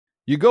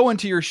You go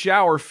into your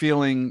shower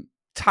feeling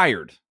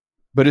tired,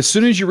 but as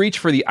soon as you reach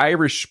for the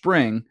Irish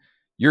Spring,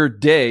 your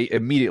day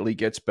immediately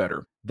gets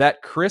better.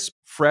 That crisp,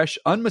 fresh,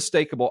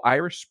 unmistakable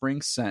Irish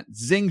Spring scent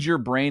zings your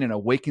brain and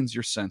awakens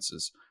your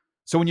senses.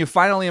 So when you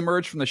finally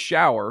emerge from the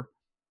shower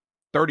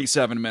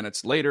 37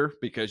 minutes later,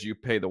 because you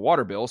pay the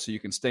water bill so you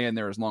can stay in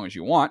there as long as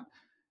you want,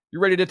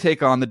 you're ready to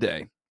take on the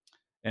day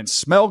and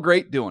smell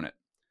great doing it.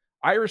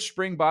 Irish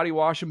Spring Body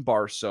Wash and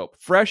Bar Soap.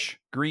 Fresh,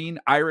 green,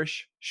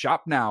 Irish.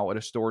 Shop now at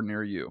a store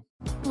near you.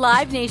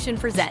 Live Nation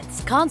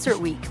presents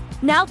Concert Week.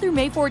 Now through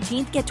May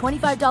 14th, get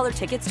 $25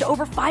 tickets to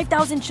over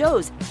 5,000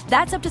 shows.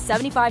 That's up to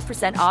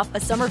 75% off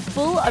a summer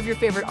full of your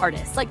favorite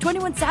artists like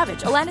 21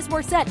 Savage, Alanis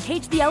Morissette,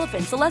 Cage the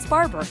Elephant, Celeste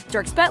Barber,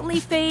 Dierks Bentley,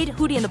 Fade,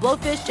 Hootie and the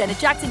Blowfish, Janet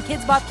Jackson,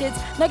 Kids Bop Kids,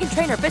 Meghan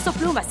Trainor, Bissell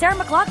Pluma, Sarah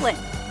McLachlan.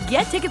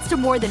 Get tickets to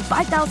more than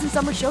 5,000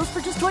 summer shows for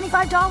just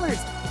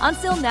 $25. On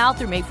sale now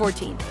through May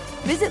 14th.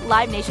 Visit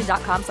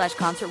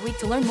LiveNation.com/Concert Week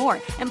to learn more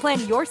and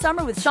plan your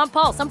summer with Sean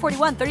Paul, Sum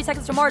 41, 30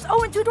 Seconds to Mars,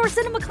 and Two Door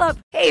Cinema Club.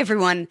 Hey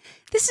everyone,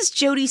 this is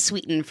Jodie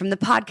Sweetin from the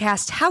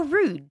podcast How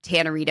Rude,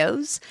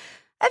 Tanneritos.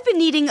 I've been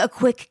needing a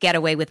quick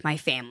getaway with my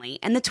family,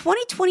 and the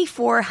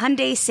 2024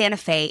 Hyundai Santa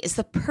Fe is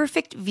the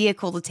perfect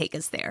vehicle to take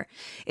us there.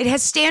 It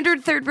has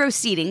standard third-row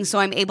seating, so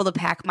I'm able to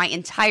pack my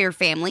entire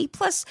family,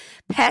 plus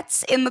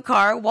pets, in the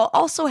car, while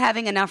also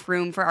having enough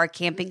room for our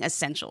camping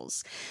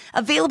essentials.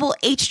 Available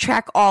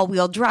H-Track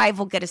all-wheel drive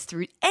will get us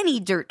through any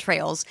dirt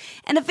trails,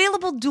 and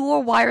available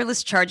dual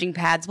wireless charging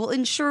pads will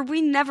ensure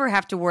we never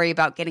have to worry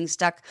about getting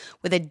stuck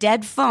with a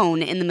dead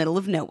phone in the middle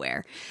of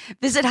nowhere.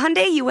 Visit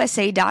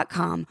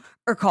HyundaiUSA.com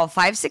or call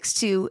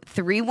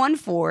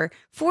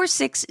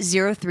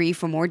 562-314-4603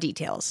 for more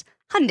details.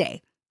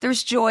 Hyundai,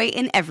 there's joy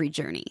in every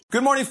journey.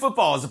 Good Morning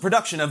Football is a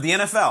production of the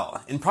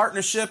NFL in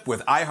partnership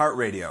with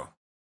iHeartRadio.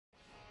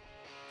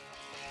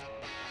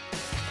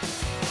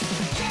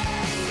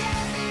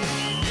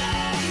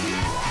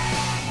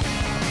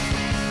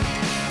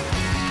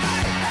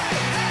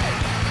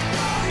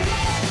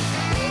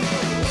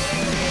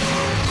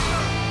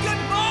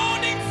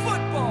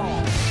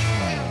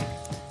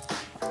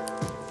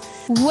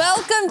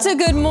 Welcome to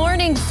Good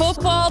Morning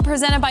Football,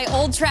 presented by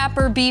Old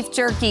Trapper Beef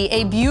Jerky.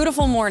 A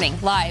beautiful morning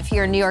live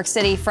here in New York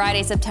City,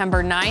 Friday,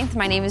 September 9th.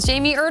 My name is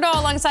Jamie Erdahl,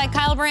 alongside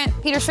Kyle Brandt,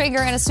 Peter Schrager,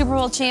 and a Super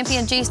Bowl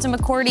champion, Jason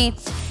McCourty.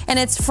 And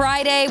it's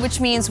Friday,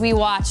 which means we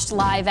watched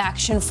live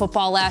action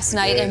football last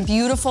night, and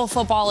beautiful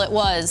football it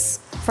was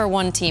for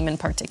one team in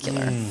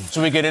particular.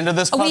 Should we get into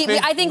this puppy?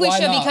 I think we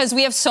should, because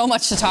we have so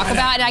much to talk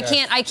about, and I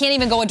can't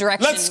even go a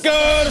direction. Let's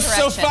go to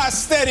SoFi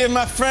Stadium,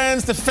 my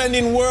friends.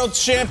 Defending world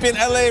champion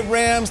LA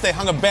Rams. They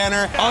hung a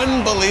banner.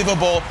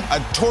 Unbelievable.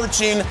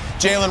 Torching.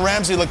 Jalen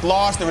Ramsey looked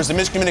lost. There was a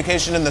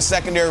miscommunication in the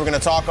secondary. We're going to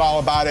talk all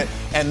about it.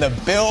 And the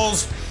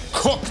Bills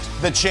cooked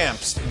the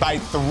champs by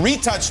 3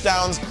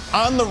 touchdowns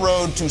on the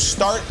road to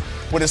start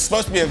what is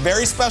supposed to be a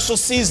very special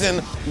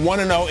season,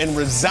 1-0 in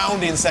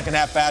resounding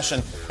second-half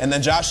fashion. And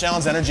then Josh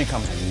Allen's energy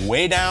comes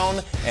way down,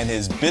 and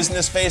his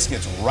business face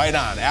gets right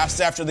on.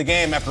 Asked after the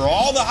game, after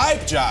all the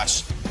hype,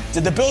 Josh,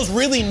 did the Bills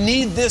really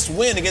need this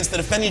win against the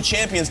defending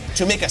champions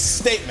to make a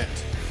statement?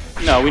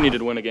 No, we needed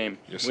to win a game.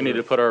 Yes, we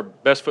needed to put our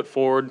best foot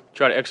forward,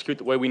 try to execute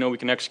the way we know we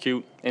can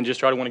execute, and just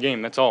try to win a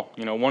game. That's all.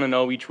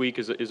 1-0 each week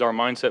is our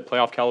mindset,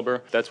 playoff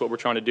caliber. That's what we're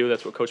trying to do.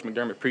 That's what Coach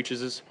McDermott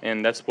preaches,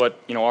 and that's what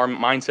our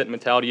mindset and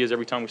mentality is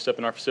every time we step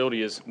in our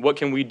facility is what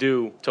can we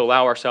do to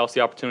allow ourselves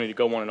the opportunity to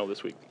go 1-0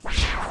 this week.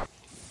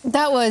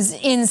 That was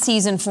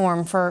in-season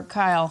form for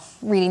Kyle,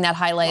 reading that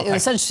highlight. It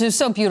was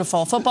so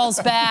beautiful. Football's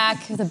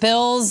back. The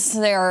Bills,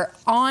 they're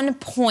on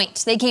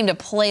point. They came to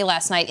play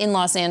last night in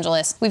Los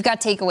Angeles. We've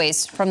got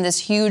takeaways from this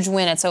huge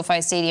win at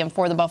SoFi Stadium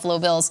for the Buffalo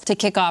Bills to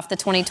kick off the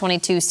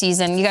 2022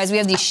 season. You guys, we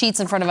have these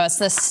sheets in front of us.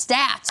 The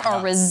stats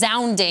are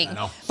resounding.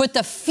 But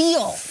the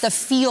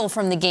feel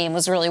from the game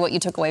was really what you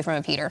took away from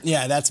it, Peter.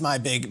 Yeah, that's my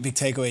big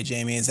takeaway,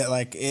 Jamie, is that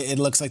it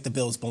looks like the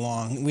Bills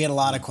belong. We had a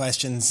lot of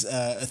questions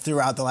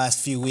throughout the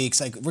last few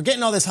weeks. We're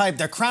getting all this hype.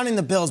 They're crowning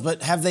the Bills,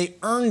 but have they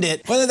earned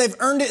it? Whether they've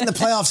earned it in the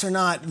playoffs or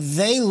not,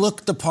 they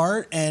looked the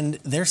part, and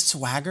their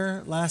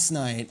swagger last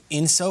night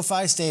in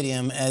SoFi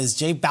Stadium as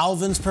J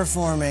Balvin's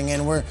performing,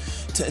 and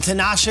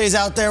Tinashe's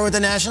out there with the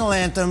national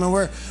anthem, and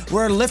we're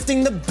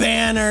lifting the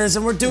banners,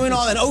 and we're doing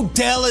all that.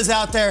 Odell is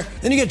out there.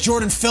 Then you get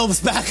Jordan Phillips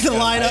back in the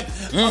lineup.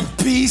 A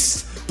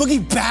beast.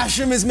 Boogie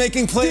Basham is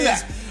making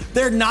plays.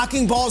 They're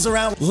knocking balls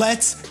around.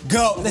 Let's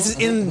go. This is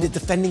in the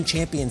defending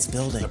champions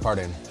building. They're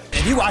partying.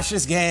 If you watch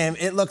this game,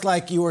 it looked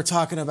like you were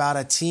talking about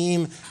a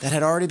team that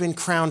had already been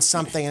crowned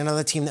something and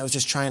another team that was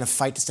just trying to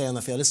fight to stay on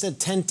the field. It said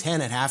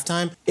 10-10 at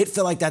halftime. It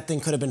felt like that thing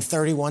could have been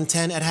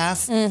 31-10 at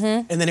half,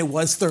 and then it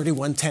was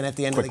 31-10 at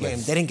the end of the game.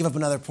 They didn't give up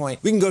another point.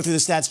 We can go through the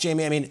stats,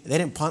 Jamie. I mean, they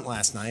didn't punt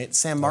last night.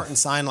 Sam Martin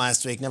signed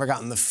last week, never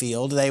got on the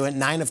field. They went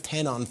 9 of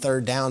 10 on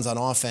third downs on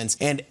offense,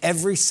 and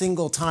every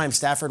single time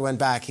Stafford went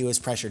back, he was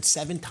pressured.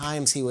 7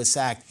 times he was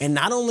sacked. And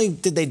not only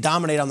did they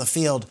dominate on the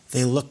field,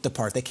 they looked the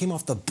part. They came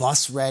off the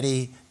bus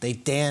ready. They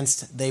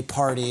danced, they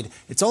partied.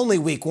 It's only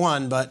week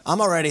 1, but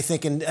I'm already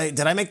thinking,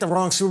 did I make the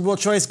wrong Super Bowl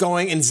choice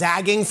going and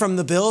zagging from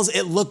the Bills?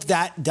 It looked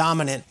that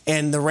dominant,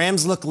 and the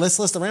Rams look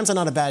listless. The Rams are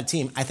not a bad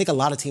team. I think a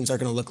lot of teams are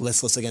going to look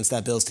listless against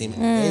that Bills team.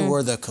 They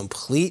were the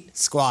complete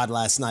squad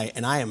last night,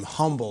 and I am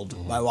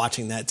humbled by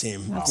watching that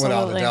team.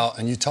 Without a doubt.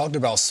 And you talked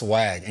about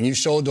swag, and you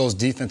showed those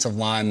defensive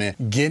linemen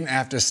getting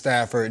after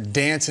Stafford,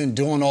 dancing,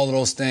 doing all of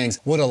those things.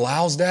 What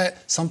allows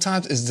that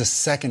sometimes is the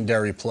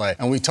secondary play.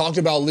 And we talked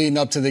about leading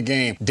up to the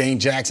game. Dane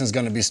Jackson's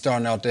going to be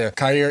starting out there.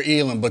 Kaiir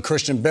Elam, but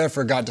Christian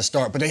Bedford got to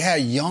start. But they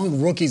had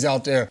young rookies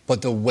out there.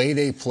 But the way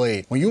they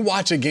played, when you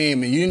watch a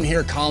game and you didn't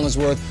hear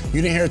Collinsworth,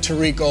 you didn't hear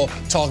Tirico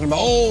talking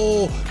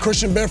about,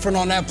 Christian Bedford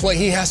on that play,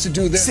 he has to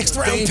do this. 6th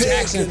round Dane pick.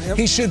 Jackson,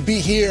 he should be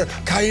here.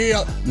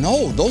 Kaiir,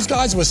 no, those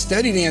guys were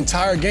steady the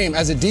entire game.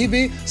 As a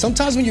DB,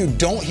 sometimes when you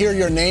don't hear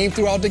your name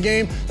throughout the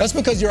game, that's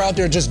because you're out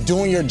there just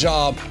doing your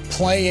job,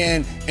 play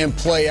in and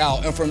play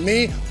out. And for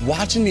me,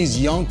 watching these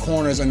young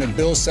corners in the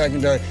Bills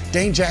secondary,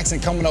 Dane Jackson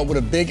coming up with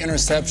a big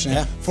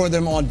interception for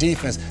them on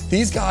defense.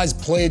 These guys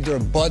played their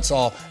butts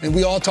off, and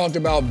we all talked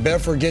about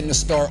Bedford getting a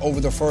start over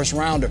the first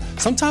rounder.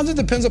 Sometimes it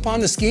depends upon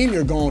the scheme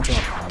you're going to.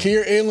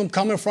 Kaiir Elam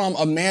coming from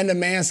a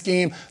man-to-man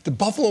scheme. The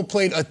Buffalo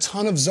played a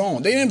ton of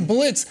zone. They didn't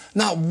blitz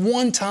not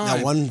one time.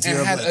 Not one zero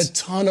and had blitz. a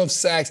ton of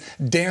sacks,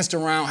 danced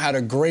around, had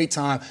a great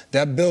time.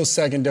 That Bills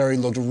secondary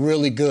looked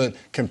really good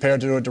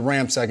compared to what the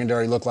Rams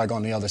secondary looked like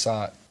on the other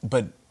side.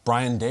 But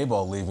Brian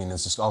Daboll leaving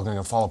is just all going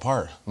to fall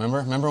apart.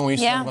 Remember when we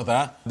used to talk about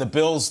that? The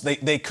Bills,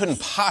 they couldn't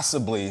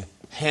possibly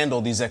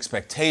handle these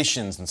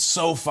expectations, and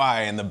SoFi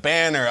and the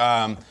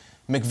banner.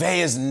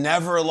 McVay has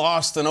never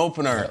lost an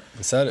opener.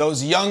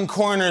 Those young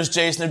corners,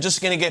 Jason, they're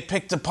just going to get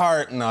picked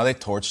apart. No, they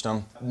torched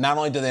them. Not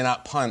only do they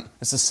not punt,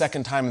 it's the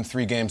second time in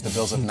 3 games the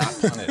Bills have not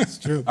punted. It's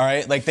true. All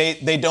right? Like,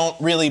 they don't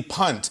really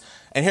punt.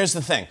 And here's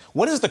the thing.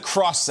 What is the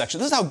cross-section?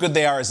 This is how good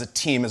they are as a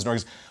team, as an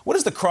organization. What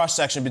is the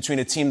cross-section between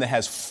a team that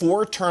has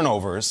 4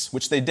 turnovers,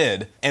 which they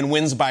did, and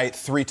wins by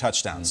 3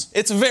 touchdowns?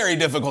 It's very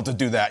difficult to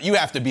do that. You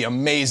have to be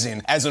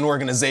amazing as an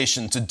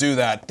organization to do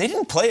that. They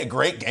didn't play a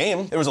great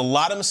game. There was a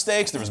lot of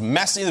mistakes. There was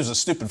messy. There was a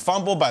stupid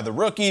fumble by the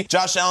rookie.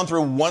 Josh Allen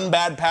threw 1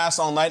 bad pass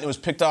all night and it was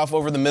picked off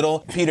over the middle.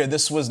 Peter,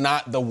 this was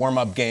not the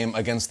warm-up game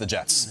against the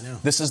Jets.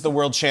 This is the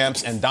world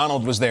champs, and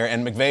Donald was there,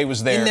 and McVay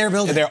was there. In their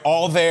building. They're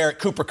all there.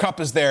 Cooper Kupp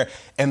is there,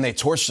 and they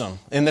torched them.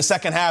 In the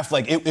second half,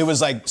 it was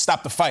like,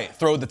 stop the fight,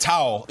 throw the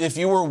towel. If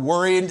you were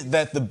worried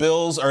that the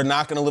Bills are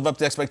not going to live up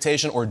to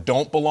expectation or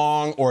don't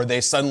belong or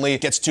they suddenly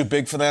gets too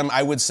big for them,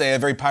 I would say a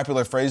very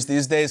popular phrase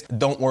these days,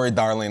 don't worry,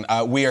 darling.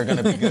 We are going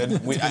to be good.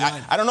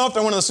 I don't know if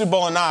they're winning the Super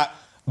Bowl or not,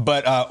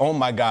 but oh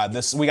my God,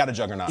 we got a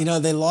juggernaut. You know,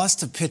 they lost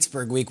to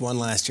Pittsburgh week 1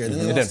 last year.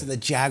 Then they lost to the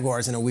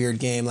Jaguars in a weird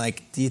game.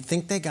 Like, do you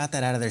think they got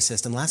that out of their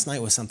system? Last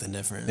night was something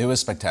different. It was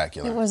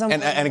spectacular. It was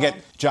unbelievable. And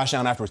again, Josh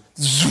Allen afterwards,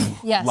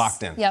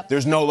 locked in. Yep.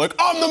 There's no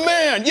I'm the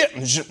man.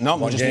 No,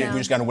 we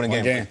just got to win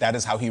a game. That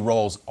is how he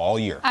rolls all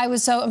year. I'm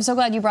so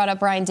glad you brought up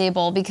Brian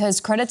Daboll,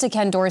 because credit to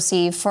Ken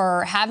Dorsey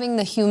for having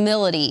the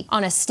humility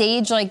on a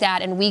stage like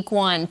that in week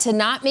 1 to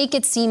not make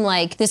it seem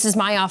like this is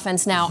my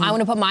offense now. I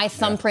want to put my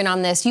thumbprint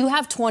on this. You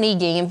have 20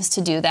 games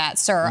to do that,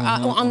 sir.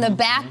 On the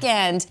back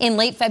end, in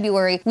late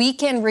February, we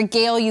can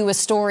regale you with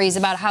stories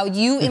about how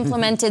you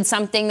implemented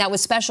something that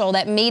was special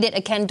that made it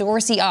a Ken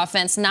Dorsey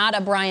offense, not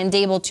a Brian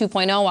Daboll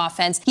 2.0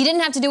 offense. He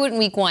didn't have to do it in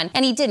week 1,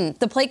 and he didn't.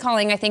 The play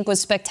calling, I think,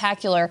 was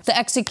spectacular. The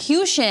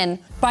execution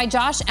by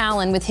Josh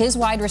Allen with his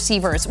wide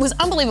receivers was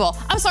unbelievable.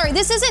 I'm sorry,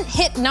 this isn't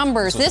hit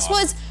numbers. This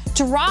was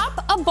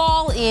drop a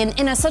ball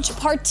in a such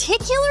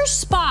particular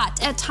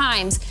spot at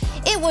times.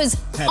 It was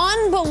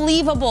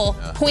unbelievable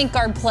point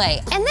guard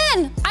play. And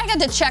then I got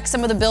to check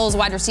some of the Bills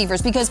wide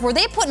receivers, because were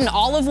they putting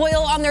olive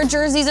oil on their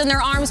jerseys and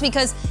their arms?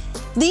 Because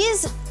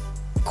these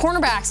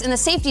cornerbacks and the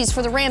safeties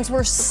for the Rams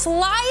were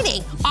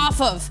sliding off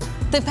of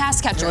the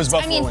pass catchers. It was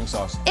Buffalo wing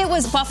sauce. It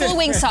was Buffalo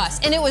wing sauce,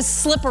 and it was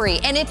slippery.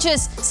 And it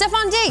just,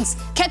 Stephon Diggs,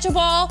 catch a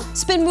ball,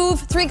 spin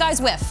move, 3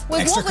 guys whiff.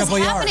 What was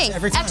happening?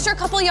 Extra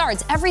couple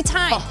yards every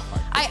time.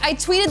 I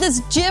tweeted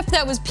this GIF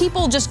that was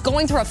people just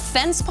going through a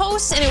fence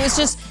post, and it was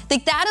just,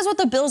 like, that is what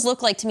the Bills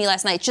looked like to me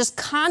last night. Just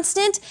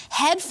constant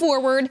head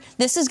forward.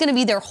 This is going to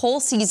be their whole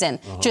season,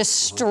 just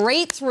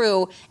straight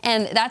through.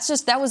 And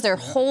that was their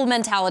whole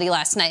mentality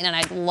last night, and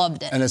I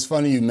loved it. And it's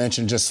funny you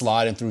mentioned just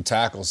sliding through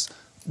tackles.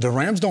 The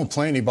Rams don't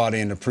play anybody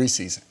in the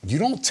preseason. You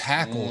don't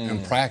tackle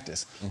in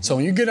practice. So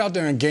when you get out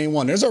there in game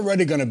 1, there's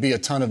already going to be a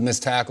ton of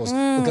missed tackles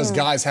because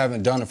guys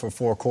haven't done it for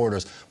 4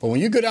 quarters. But when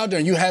you get out there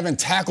and you haven't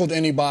tackled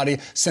anybody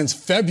since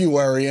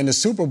February in the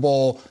Super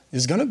Bowl,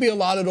 there's going to be a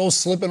lot of those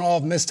slipping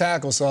off missed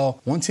tackles. So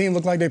one team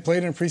looked like they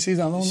played in the preseason.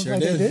 I don't look like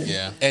they did.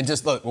 Yeah. And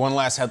just look, one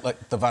last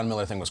the Von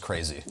Miller thing was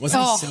crazy.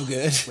 Wasn't he so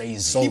good?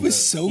 Crazy. He was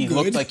so good. He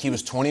looked like he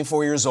was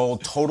 24 years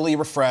old, totally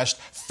refreshed,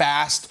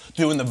 fast,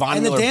 doing the Von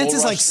Miller bull rush. And the dance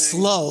is like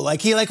thing. slow.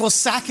 Like he he will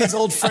sack his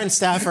old friend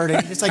Stafford.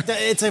 It's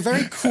it's a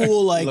very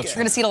cool We're going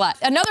to see it a lot.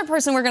 Another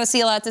person we're going to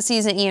see a lot this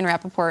season, Ian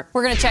Rappaport.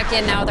 We're going to check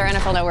in now with our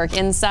NFL Network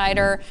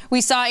insider.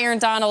 We saw Aaron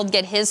Donald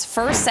get his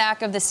first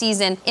sack of the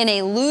season in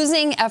a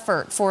losing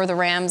effort for the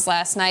Rams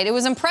last night. It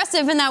was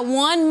impressive in that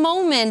one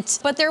moment,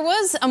 but there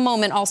was a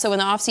moment also in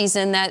the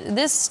offseason that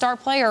this star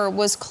player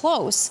was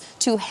close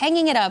to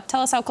hanging it up.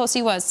 Tell us how close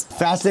he was.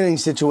 Fascinating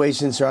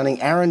situation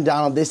surrounding Aaron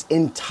Donald this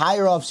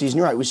entire offseason.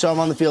 You're right. We saw him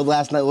on the field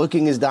last night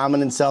looking his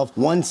dominant self.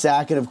 One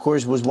sack, and of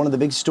course was one of the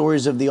big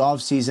stories of the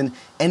offseason,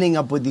 ending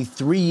up with the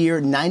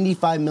 3-year,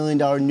 $95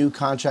 million new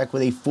contract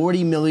with a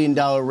 $40 million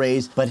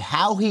raise. But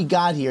how he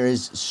got here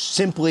is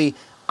simply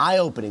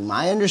eye-opening.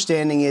 My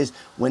understanding is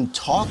when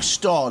talk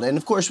stalled, and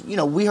of course,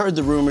 we heard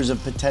the rumors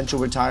of potential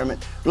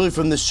retirement really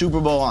from the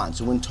Super Bowl on.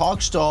 So when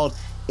talk stalled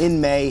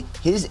in May,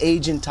 his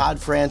agent Todd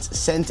France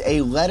sent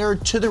a letter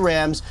to the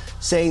Rams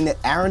saying that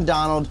Aaron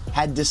Donald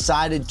had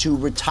decided to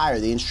retire.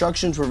 The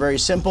instructions were very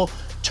simple.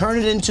 Turn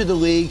it into the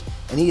league,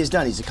 and he is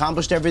done. He's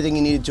accomplished everything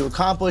he needed to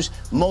accomplish.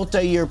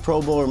 Multi-year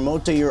Pro Bowler,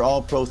 multi-year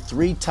All-Pro,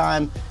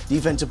 3-time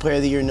Defensive Player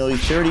of the Year, nearly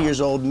 30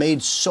 years old,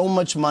 made so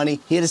much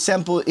money. He had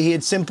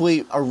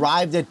simply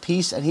arrived at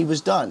peace, and he was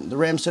done. The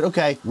Rams said,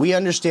 okay, we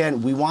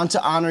understand. We want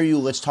to honor you.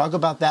 Let's talk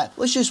about that.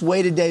 Let's just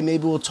wait a day.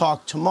 Maybe we'll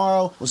talk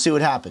tomorrow. We'll see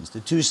what happens.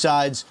 The two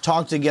sides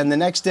talked again the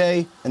next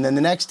day, and then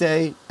the next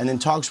day, and then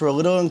talks were a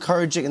little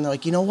encouraging, and they're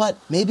like, you know what?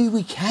 Maybe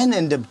we can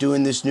end up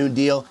doing this new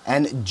deal.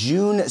 And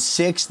June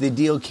 6th, the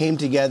deal came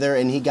together,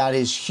 and he got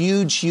his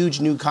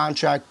huge new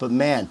contract. But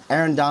man,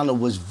 Aaron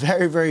Donald was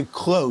very, very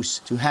close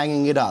to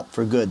hanging it up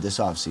for good this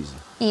offseason.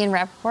 Ian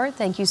Rappaport,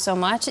 thank you so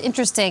much.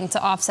 Interesting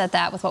to offset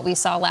that with what we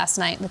saw last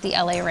night with the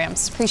LA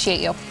Rams. Appreciate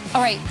you.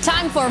 All right,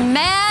 time for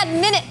Mad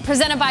Minute,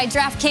 presented by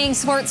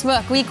DraftKings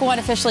Sportsbook. Week 1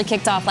 officially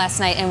kicked off last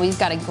night, and we've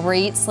got a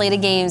great slate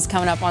of games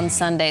coming up on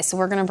Sunday. So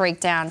we're going to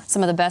break down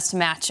some of the best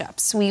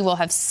matchups. We will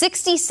have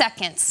 60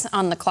 seconds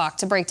on the clock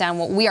to break down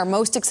what we are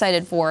most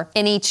excited for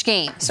in each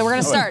game. So we're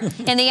going to start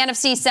in the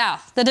NFC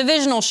South, the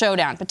divisional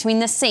showdown between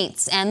the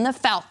Saints and the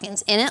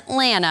Falcons in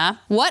Atlanta.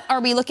 What are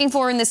we looking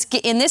for in this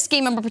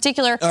game in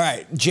particular? All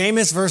right.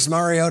 Jameis versus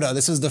Mariota.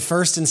 This was the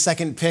first and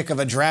second pick of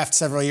a draft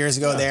several years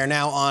ago. Yeah. They are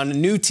now on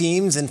new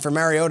teams, and for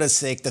Mariota's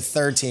sake, the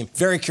third team.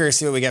 Very curious to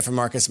see what we get from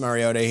Marcus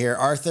Mariota here.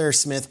 Arthur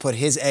Smith put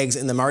his eggs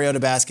in the Mariota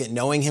basket,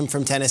 knowing him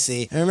from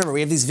Tennessee. And remember,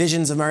 we have these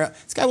visions of Mariota.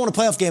 This guy won a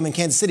playoff game in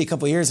Kansas City a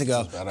couple years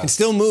ago. Can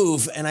still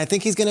move, and I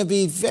think he's going to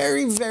be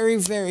very, very,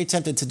 very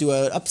tempted to do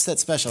an upset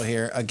special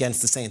here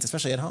against the Saints,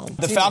 especially at home.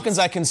 The Falcons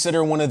I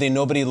consider one of the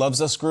Nobody Loves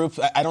Us group.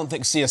 I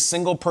don't see a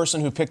single person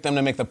who picked them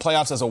to make the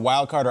playoffs as a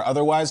wild card or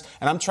otherwise,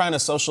 and I'm trying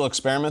to social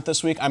experiment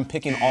this week. I'm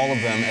picking all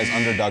of them as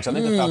underdogs. I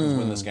think the Falcons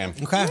win this game.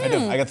 Okay. I do.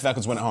 I got the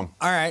Falcons win at home.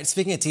 All right.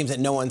 Speaking of teams that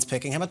no one's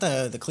picking, how about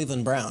the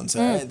Cleveland Browns?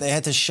 They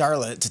head to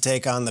Charlotte to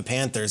take on the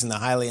Panthers in the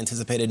highly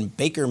anticipated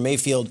Baker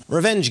Mayfield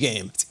revenge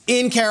game. It's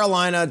in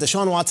Carolina.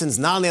 Deshaun Watson's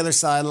not on the other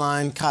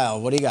sideline. Kyle,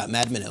 what do you got?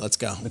 Mad Minute. Let's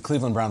go. The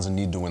Cleveland Browns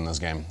need to win this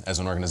game as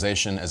an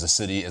organization, as a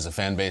city, as a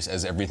fan base,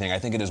 as everything. I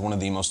think it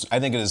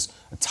is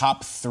a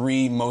top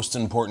 3 most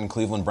important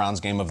Cleveland Browns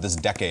game of this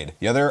decade.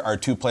 The other are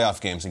 2 playoff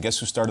games, and guess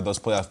who started those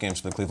playoff games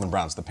for the Cleveland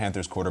Browns? The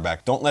Panthers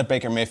quarterback. Don't let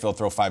Baker Mayfield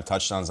throw 5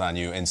 touchdowns on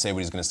you and say what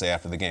he's going to say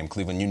after the game.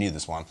 Cleveland, you need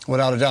this one.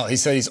 Without a doubt. He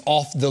said he's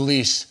off the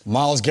leash.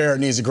 Myles Garrett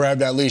needs to grab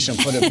that leash and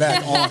put it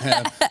back on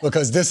him,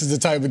 because this is the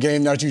type of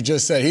game that you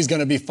just said. He's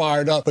going to be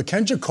fired up. But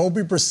can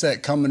Jacoby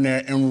Brissett come in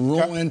there and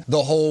ruin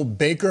the whole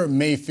Baker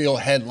Mayfield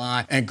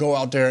headline and go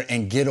out there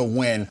and get a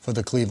win for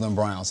the Cleveland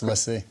Browns?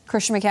 Let's see.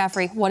 Christian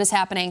McCaffrey, what is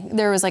happening?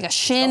 There was like a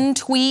shin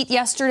tweet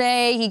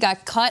yesterday. He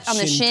got cut on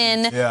the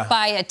shin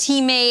by a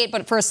teammate,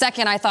 but for a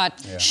second I thought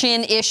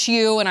shin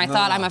issue, and I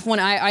thought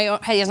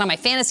he's on my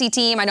fantasy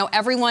team. I know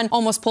everyone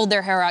almost pulled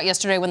their hair out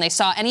yesterday when they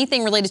saw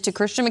anything related to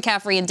Christian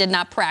McCaffrey and did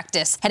not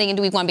practice heading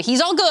into week 1. But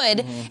he's all good,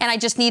 and I I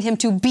just need him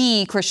to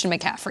be Christian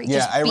McCaffrey.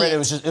 Yeah, I read it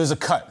was a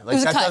cut.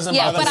 Like, that doesn't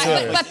bother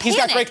me. But he's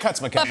got great cuts,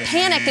 McCaffrey. But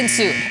panic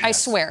ensued, I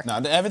swear. No,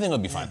 everything will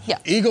be fine. Yeah.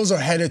 Eagles are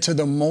headed to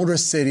the Motor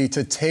City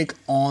to take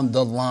on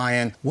the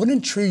Lion. What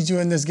intrigues you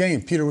in this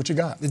game? Peter, what you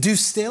got? The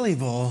Deuce Staley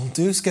Bowl.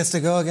 Deuce gets to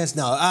go against...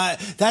 No,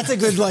 that's a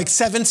good,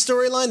 seventh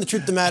storyline. The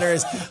truth of the matter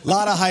is a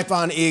lot of hype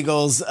on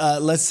Eagles.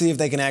 Let's see if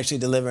they can actually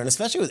deliver. And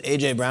especially with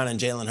A.J. Brown and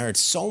Jalen Hurts,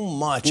 so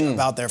much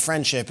about their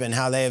friendship and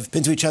how they have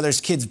been to each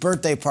other's kids'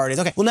 birthday parties.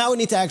 Okay, well, now we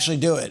need to actually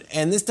do it.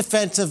 And this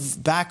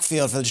defensive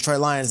backfield for the Detroit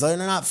Lions, they're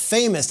not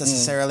famous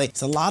necessarily.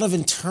 It's a lot of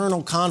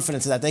internal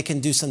confidence that they can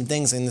do some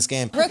things in this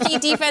game. Rookie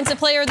Defensive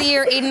Player of the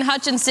Year, Aiden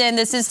Hutchinson.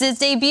 This is his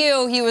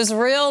debut. He was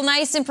real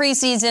nice in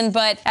preseason,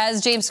 but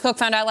as James Cook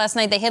found out last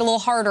night, they hit a little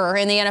harder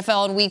in the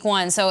NFL in week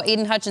 1. So,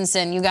 Aiden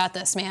Hutchinson, you got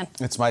this, man.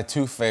 It's my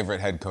two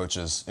favorite head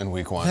coaches in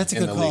week 1 That's a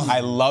in good the call. league. I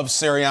love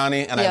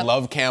Sirianni and I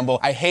love Campbell.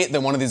 I hate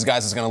that one of these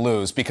guys is going to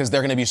lose because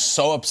they're going to be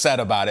so upset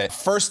about it.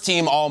 First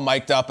team all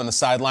mic'd up on the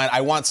sideline.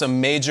 I want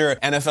some major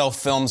NFL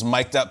Films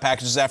mic'd up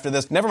packages after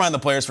this. Never mind the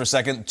players for a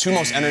second. Two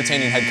most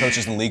entertaining head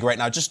coaches in the league right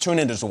now. Just tune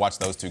in just to watch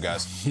those two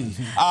guys.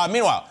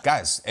 Meanwhile,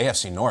 guys,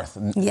 AFC North.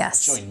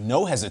 Yes. Showing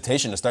no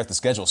hesitation to start the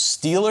schedule.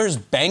 Steelers,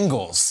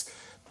 Bengals.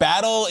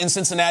 battle in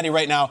Cincinnati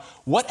right now.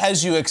 What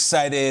has you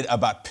excited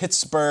about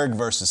Pittsburgh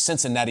versus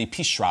Cincinnati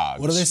Pishrogs?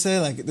 What do they say?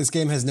 Like, this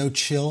game has no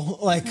chill?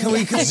 Like, can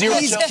we ease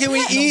into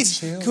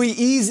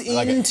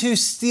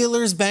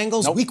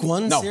Steelers-Bengals week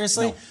one? No,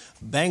 Seriously? no.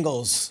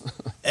 Bengals,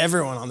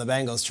 everyone on the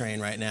Bengals train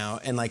right now.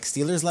 And like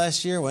Steelers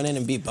last year went in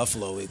and beat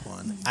Buffalo week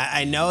one.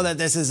 I know that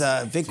this is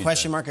a big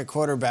question mark at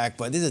quarterback,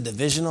 but this is a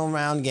divisional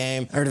round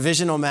game or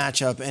divisional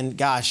matchup. And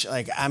gosh,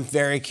 like I'm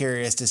very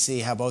curious to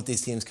see how both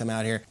these teams come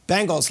out here.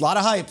 Bengals, a lot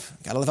of hype.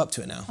 Got to live up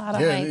to it now.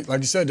 Yeah,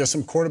 like you said, there's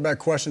some quarterback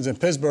questions in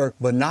Pittsburgh,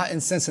 but not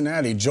in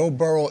Cincinnati. Joe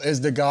Burrow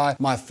is the guy,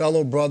 my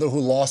fellow brother who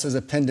lost his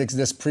appendix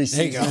this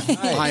preseason. There you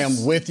go. I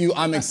am with you.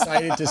 I'm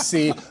excited to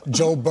see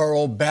Joe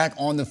Burrow back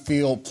on the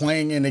field,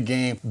 playing in the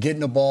game,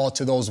 getting the ball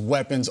to those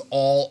weapons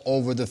all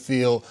over the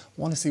field.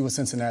 Want to see what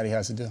Cincinnati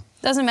has to do.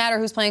 Doesn't matter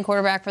who's playing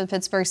quarterback for the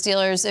Pittsburgh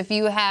Steelers. If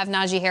you have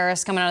Najee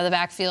Harris coming out of the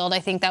backfield, I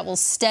think that will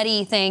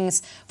steady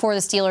things for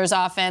the Steelers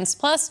offense.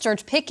 Plus,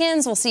 George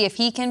Pickens, we'll see if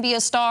he can be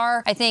a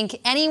star. I think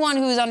anyone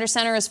who's under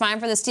center is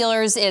fine for the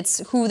Steelers. It's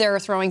who they're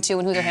throwing to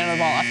and who they're handing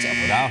the ball off to.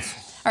 Without.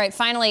 All right,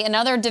 finally,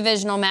 another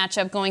divisional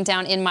matchup going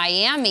down in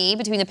Miami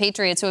between the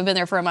Patriots, who have been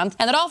there for a month,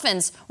 and the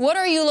Dolphins. What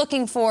are you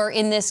looking for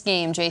in this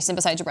game, Jason,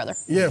 besides your brother?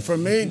 Yeah, for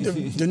me,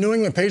 the New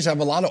England Patriots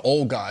have a lot of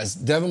old guys.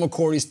 Devin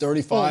McCourty's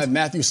 35,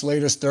 Matthew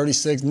Slater's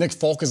 36, Nick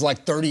Folk is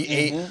like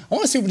 38. I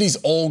want to see what these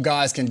old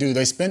guys can do.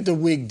 They spent the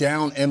week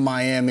down in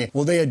Miami.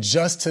 Will they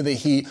adjust to the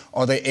heat?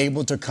 Are they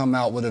able to come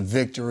out with a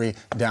victory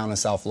down in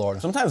South Florida?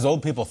 Sometimes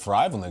old people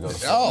thrive when they go to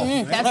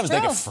Florida. Sometimes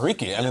they get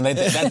freaky. I mean, they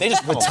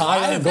just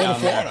retire and go to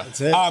Florida. That's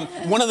it.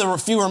 One of the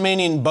few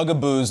remaining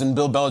bugaboos in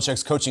Bill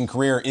Belichick's coaching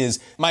career is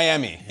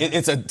Miami.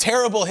 It's a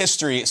terrible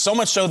history, so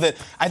much so that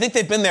I think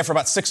they've been there for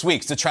about 6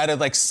 weeks to try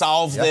to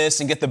solve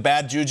this and get the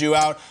bad juju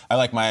out. I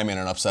like Miami in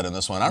an upset in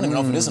this one. I don't even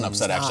know if it is an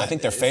upset, actually. I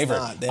think they're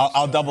favored.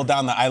 I'll double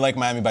down that I like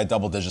Miami by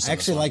double digits. I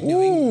actually like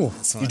New England.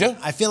 You do?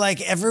 I feel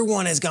like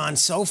everyone has gone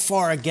so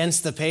far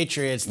against the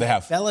Patriots. They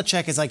have.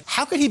 Belichick is like,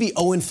 how could he be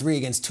 0-3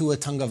 against Tua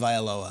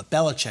Tagovailoa?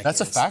 Belichick.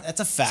 That's a fact.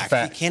 That's a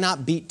fact. He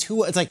cannot beat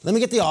Tua. It's like, let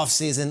me get the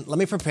offseason. Let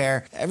me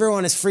prepare.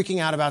 Everyone is freaking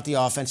out about the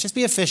offense. Just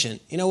be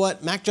efficient. You know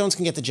what? Mac Jones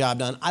can get the job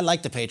done. I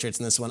like the Patriots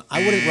in this one.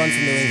 I wouldn't run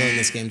from New England in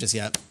this game just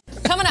yet.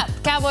 Coming up,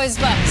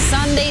 Cowboys-Bucks,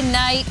 Sunday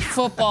Night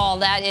Football.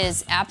 That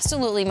is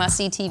absolutely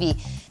must-see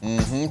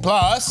TV.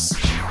 Plus,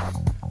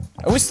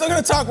 are we still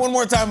going to talk one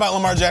more time about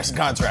Lamar Jackson's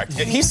contract?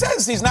 He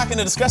says he's not going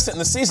to discuss it in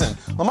the season.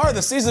 Lamar,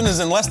 the season is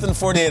in less than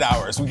 48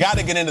 hours. We got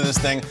to get into this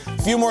thing.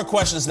 A few more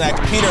questions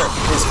next. Peter,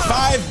 his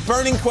 5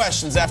 burning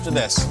questions after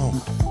this.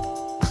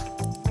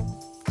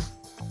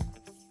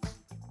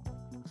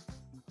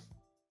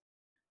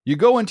 You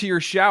go into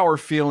your shower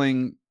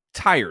feeling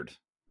tired,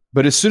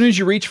 but as soon as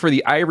you reach for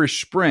the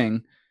Irish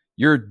Spring,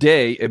 your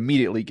day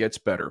immediately gets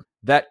better.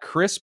 That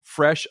crisp,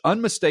 fresh,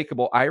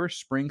 unmistakable Irish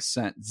Spring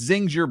scent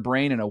zings your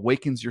brain and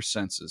awakens your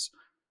senses.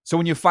 So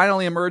when you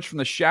finally emerge from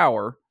the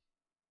shower,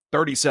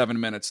 37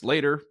 minutes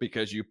later,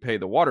 because you pay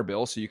the water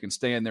bill so you can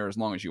stay in there as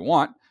long as you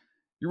want,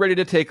 you're ready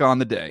to take on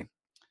the day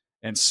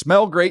and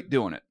smell great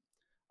doing it.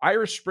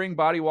 Irish Spring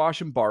Body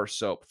Wash and Bar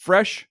Soap.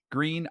 Fresh,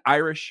 green,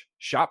 Irish.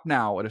 Shop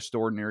now at a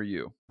store near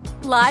you.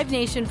 Live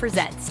Nation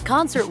presents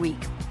Concert Week.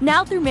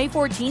 Now through May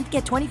 14th,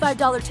 get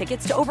 $25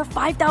 tickets to over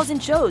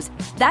 5,000 shows.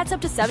 That's up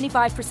to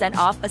 75%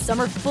 off a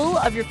summer full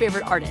of your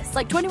favorite artists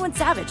like 21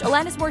 Savage,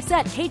 Alanis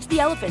Morissette, Cage the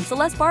Elephant,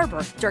 Celeste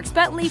Barber, Dierks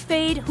Bentley,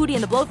 Fade, Hootie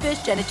and the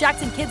Blowfish, Janet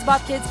Jackson, Kids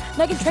Bop Kids,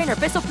 Meghan Trainor,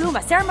 Bissell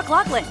Pluma, Sarah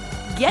McLachlan.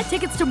 Get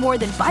tickets to more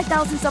than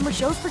 5,000 summer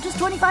shows for just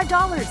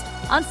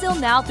 $25. On sale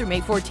now through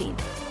May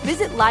 14th.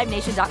 Visit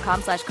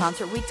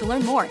LiveNation.com/Concert Week to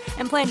learn more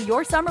and plan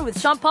your summer with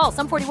Sean Paul,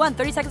 Sum 41,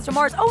 30 Seconds to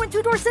Mars, and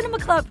Two Door Cinema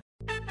Club.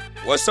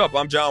 What's up?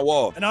 I'm John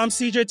Wall. And I'm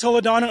CJ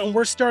Toledano, and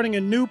we're starting a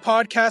new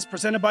podcast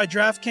presented by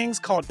DraftKings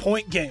called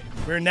Point Game.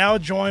 We're now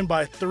joined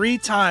by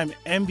 3-time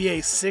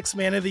NBA Sixth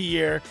Man of the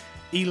Year,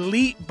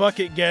 elite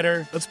bucket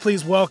getter. Let's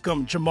please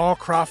welcome Jamal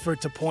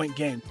Crawford to Point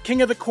Game.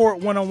 King of the Court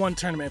one-on-one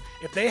tournament.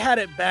 If they had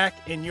it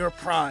back in your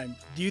prime,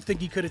 do you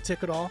think you could have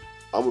took it all?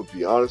 I'm going to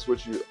be honest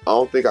with you. I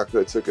don't think I could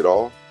have took it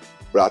all,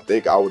 but I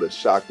think I would have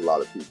shocked a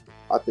lot of people.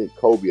 I think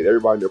Kobe and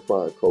everybody in their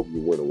prime, Kobe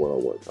would win a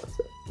one-on-one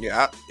contest.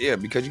 Yeah,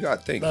 because you got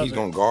to think. He's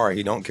going to guard.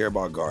 He don't care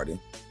about guarding.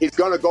 He's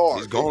going to guard.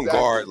 He's going to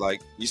guard.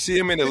 Like, you see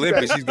him in the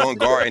Olympics, he's going to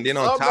guard. And then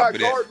on top of that.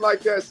 I'm not guarding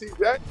like that,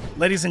 CJ.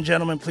 Ladies and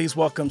gentlemen, please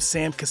welcome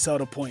Sam Cassell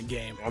to Point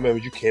Game. I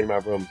remember you came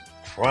out from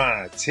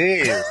prime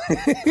 10.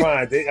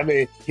 I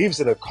mean, he was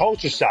in a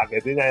culture shock.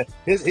 And then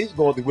he's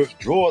going through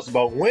withdrawals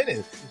about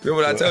winning.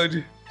 Remember what I told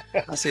you?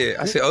 I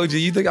said, OG,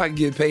 you think I can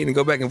get paid and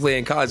go back and play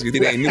in college because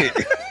it ain't it?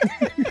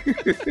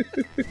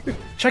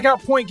 Check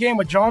out Point Game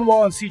with John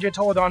Wall and CJ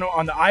Toledano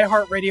on the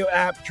iHeartRadio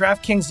app,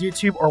 DraftKings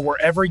YouTube, or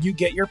wherever you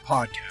get your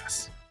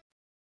podcasts.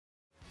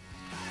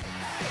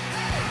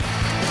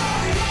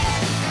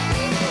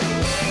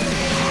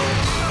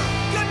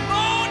 Good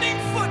morning,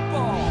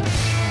 football.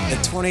 The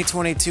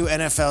 2022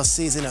 NFL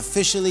season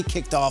officially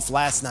kicked off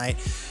last night,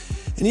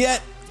 and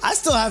yet I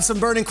still have some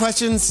burning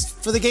questions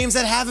for the games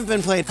that haven't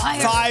been played.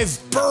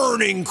 5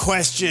 burning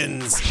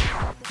questions.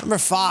 Number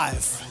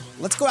 5.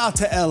 let's go out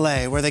to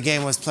LA where the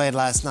game was played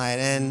last night.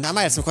 And I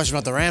might have some questions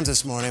about the Rams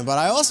this morning, but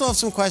I also have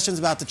some questions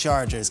about the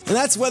Chargers. And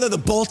that's whether the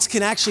Bolts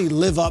can actually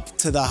live up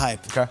to the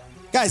hype. Okay.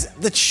 Guys,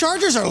 the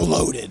Chargers are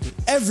loaded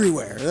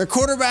everywhere. Their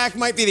quarterback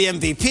might be the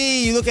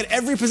MVP. You look at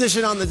every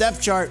position on the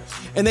depth chart,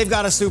 and they've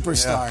got a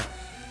superstar.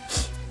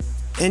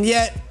 Yeah. And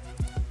yet,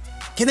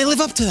 can they live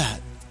up to that?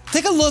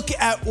 Take a look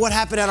at what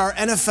happened at our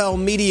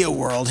NFL media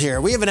world here.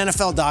 We have an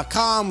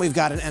NFL.com. We've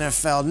got an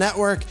NFL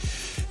network.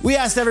 We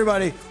asked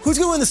everybody, who's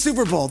going to win the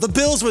Super Bowl? The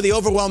Bills were the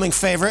overwhelming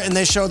favorite, and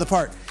they showed the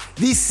part.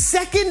 The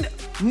second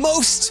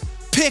most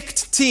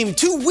picked team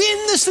to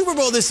win the Super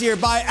Bowl this year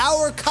by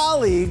our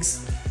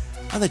colleagues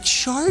are the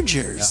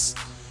Chargers.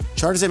 Yeah.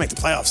 Chargers didn't make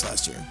the playoffs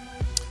last year.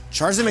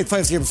 Chargers didn't make the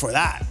playoffs the year before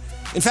that.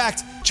 In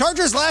fact,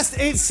 Chargers' last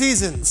 8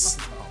 seasons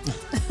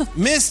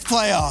missed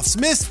playoffs.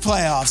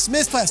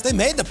 They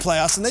made the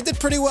playoffs, and they did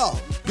pretty well.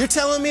 You're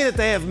telling me that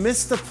they have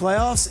missed the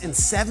playoffs in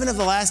 7 of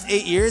the last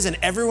 8 years, and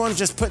everyone's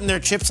just putting their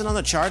chips in on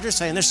the Chargers,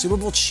 saying they're Super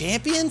Bowl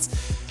champions?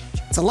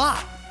 It's a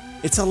lot.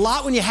 It's a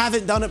lot when you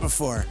haven't done it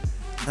before.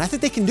 And I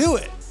think they can do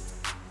it.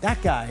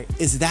 That guy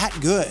is that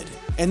good.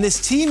 And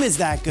this team is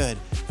that good.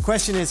 The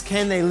question is,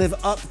 can they live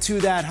up to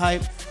that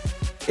hype?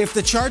 If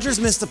the Chargers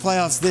miss the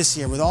playoffs this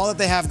year, with all that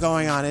they have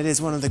going on, it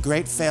is one of the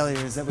great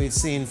failures that we've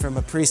seen from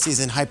a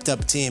preseason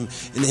hyped-up team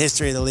in the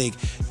history of the league.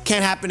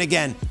 Can't happen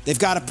again. They've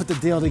got to put the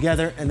deal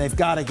together, and they've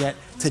got to get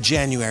to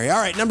January. All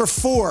right, number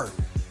 4.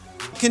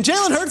 Can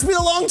Jalen Hurts be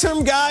the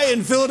long-term guy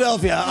in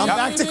Philadelphia? I'm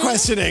back to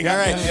questioning. All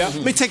right,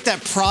 let me take that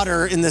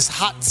prodder in this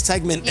hot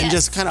segment and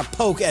just kind of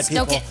poke at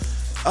people.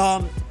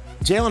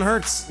 Jalen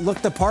Hurts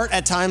looked the part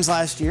at times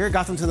last year,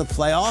 got them to the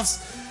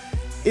playoffs.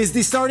 Is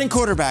the starting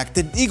quarterback.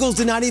 The Eagles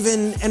did not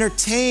even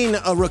entertain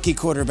a rookie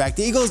quarterback.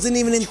 The Eagles didn't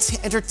even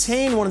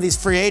entertain one of these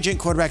free agent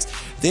quarterbacks.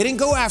 They didn't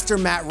go after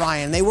Matt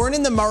Ryan. They weren't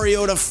in the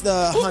Mariota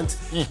hunt.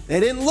 They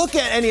didn't look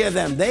at any of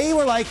them. They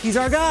were like, he's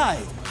our guy.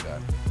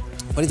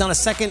 But he's on a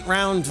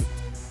second-round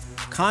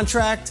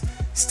contract,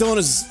 still in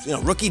his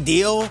rookie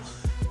deal.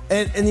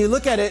 And you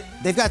look at it,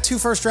 they've got 2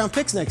 first-round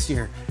picks next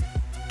year.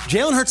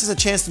 Jalen Hurts has a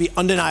chance to be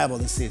undeniable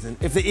this season.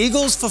 If the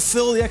Eagles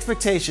fulfill the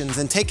expectations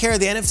and take care of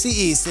the NFC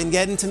East and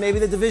get into maybe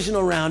the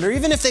divisional round, or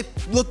even if they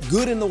look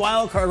good in the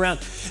wild card round,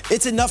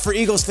 it's enough for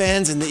Eagles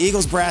fans and the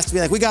Eagles brass to be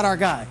like, we got our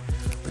guy.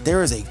 But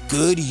there is a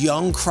good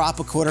young crop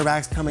of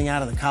quarterbacks coming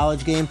out of the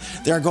college game.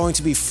 There are going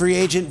to be free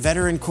agent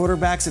veteran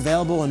quarterbacks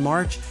available in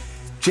March.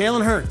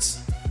 Jalen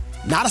Hurts,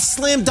 not a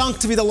slam dunk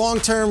to be the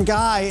long-term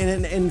guy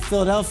in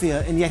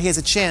Philadelphia, and yet he has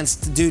a chance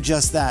to do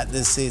just that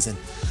this season.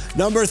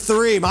 Number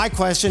 3, my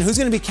question, who's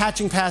going to be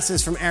catching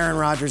passes from Aaron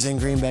Rodgers in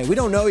Green Bay? We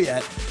don't know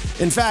yet.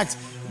 In fact,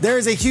 there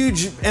is a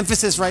huge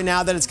emphasis right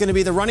now that it's going to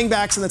be the running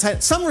backs and the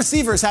tight. Some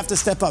receivers have to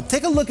step up.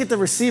 Take a look at the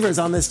receivers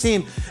on this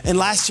team and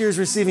last year's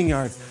receiving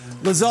yards.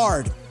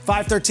 Lazard,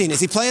 513. Is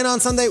he playing on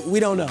Sunday? We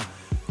don't know.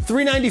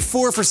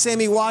 394 for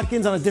Sammy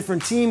Watkins on a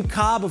different team.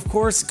 Cobb, of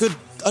course, good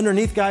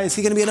underneath guy. Is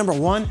he going to be a number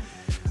 1?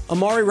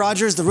 Amari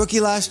Rodgers, the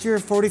rookie last year,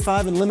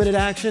 45 in limited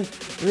action.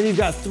 And then you've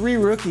got 3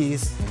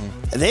 rookies.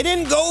 They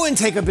didn't go and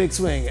take a big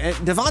swing.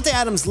 Devontae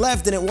Adams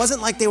left, and it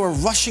wasn't like they were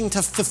rushing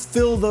to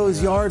fulfill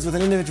those yards with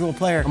an individual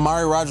player.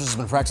 Amari Rodgers has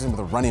been practicing with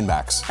the running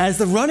backs. As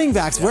the running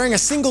backs, wearing a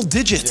single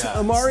digit.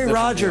 Amari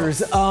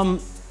Rodgers,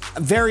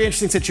 very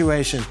interesting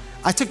situation.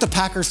 I took the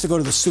Packers to go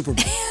to the Super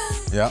Bowl.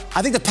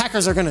 I think the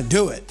Packers are going to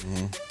do it.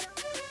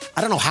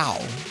 I don't know how.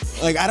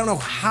 I don't know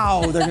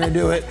how they're going to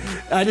do it.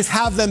 I just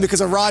have them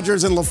because of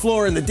Rodgers and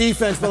LaFleur and the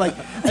defense. But,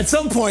 at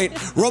some point,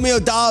 Romeo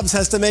Doubs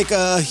has to make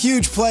a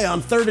huge play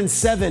on 3rd and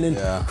 7.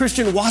 And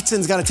Christian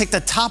Watson's got to take the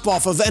top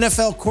off of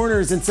NFL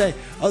corners and say,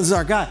 oh, this is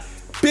our guy.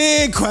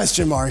 Big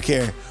question mark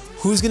here.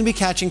 Who's going to be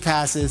catching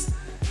passes?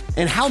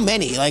 And how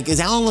many? Is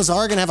Alan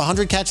Lazard going to have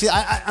 100 catches?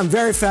 I'm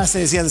very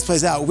fascinated to see how this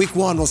plays out. Week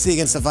 1, we'll see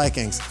against the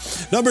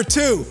Vikings. Number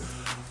 2,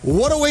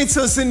 what awaits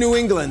us in New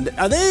England?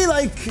 Are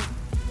they,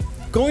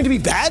 going to be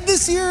bad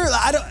this year?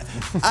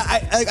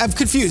 I'm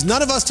confused.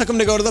 None of us took them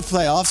to go to the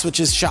playoffs, which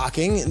is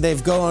shocking.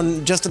 They've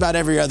gone just about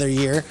every other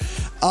year.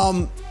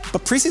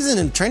 But preseason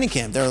and training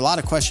camp, there are a lot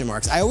of question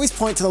marks. I always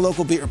point to the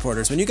local beat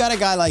reporters. When you got a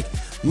guy like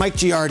Mike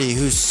Giardi,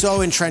 who's so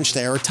entrenched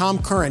there, or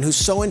Tom Curran, who's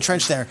so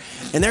entrenched there,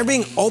 and they're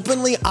being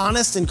openly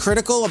honest and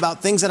critical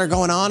about things that are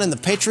going on, and the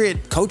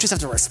Patriot coaches have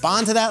to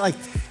respond to that,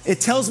 it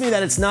tells me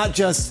that it's not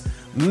just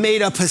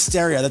made-up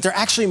hysteria, that there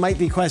actually might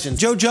be questions.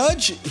 Joe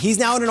Judge, he's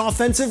now in an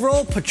offensive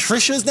role.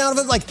 Patricia's now in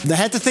it. They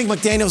had to think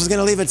McDaniels was going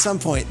to leave at some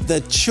point.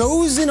 The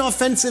chosen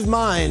offensive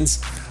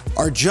minds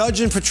are Judge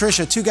and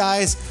Patricia, 2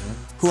 guys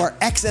who are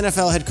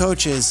ex-NFL head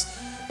coaches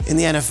in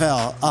the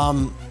NFL.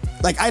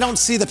 I don't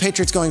see the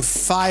Patriots going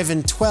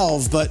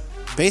 5-12, but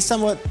based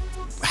on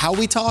how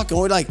we talk, and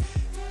we're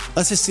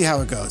let's just see how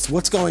it goes.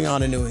 What's going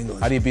on in New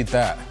England? How do you beat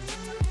that?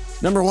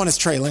 Number 1 is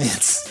Trey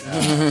Lance.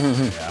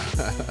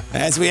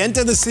 As we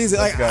enter the season,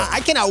 I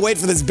cannot wait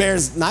for this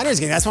Bears-Niners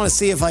game. I just want to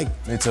see if Me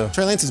too.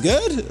 Trey Lance is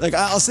good.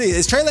 I'll see.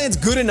 Is Trey Lance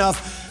good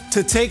enough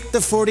to take the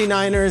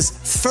 49ers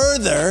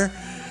further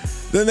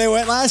than they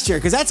went last year?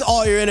 Because that's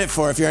all you're in it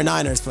for if you're a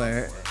Niners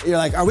player. you're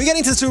like, are we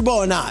getting to the Super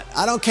Bowl or not?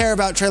 I don't care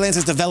about Trey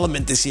Lance's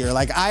development this year.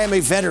 Like, I am a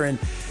veteran.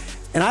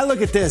 And I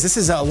look at this. This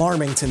is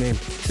alarming to me.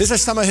 These are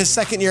some of his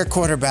second-year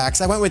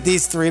quarterbacks. I went with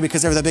these three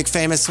because they were the big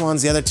famous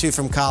ones, the other two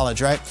from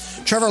college, right?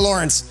 Trevor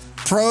Lawrence,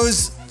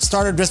 pros,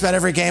 started just about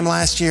every game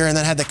last year and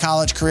then had the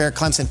college career at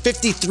Clemson.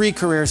 53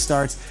 career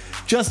starts.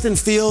 Justin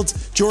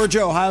Fields,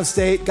 Georgia, Ohio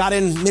State, got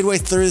in midway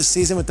through the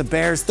season with the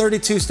Bears.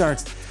 32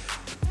 starts.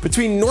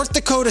 Between North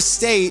Dakota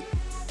State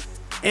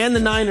and the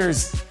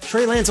Niners,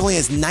 Trey Lance only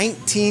has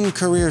 19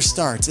 career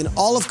starts in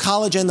all of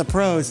college and the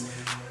pros.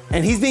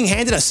 And he's being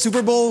handed a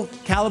Super Bowl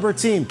caliber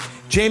team.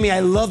 Jamie,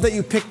 I love that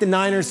you picked the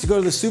Niners to go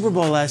to the Super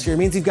Bowl last year. It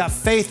means you've got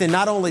faith in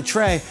not only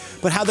Trey,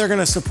 but how they're going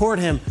to support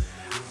him.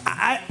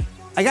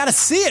 I got to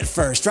see it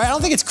first, right? I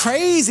don't think it's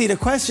crazy to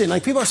question.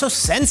 Like, people are so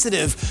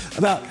sensitive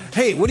about,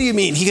 hey, what do you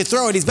mean? He could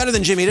throw it. He's better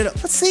than Jimmy.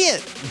 Let's see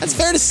it. That's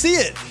fair to see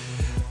it.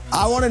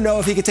 I want to know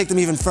if he could take them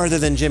even further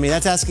than Jimmy.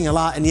 That's asking a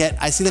lot. And yet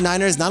I see the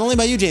Niners, not only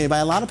by you, Jamie, by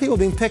a lot of people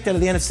being picked out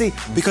of the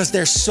NFC because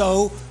they're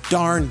so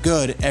darn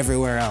good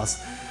everywhere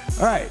else.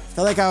 All right,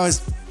 felt like I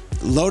was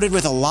loaded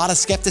with a lot of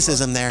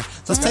skepticism there.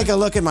 Let's take a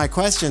look at my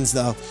questions,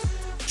 though.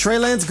 Trey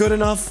Lance good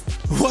enough?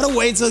 What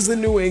awaits us in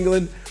New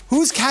England?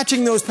 Who's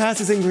catching those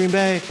passes in Green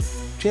Bay?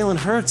 Jalen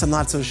Hurts, I'm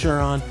not so sure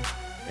on.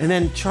 And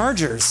then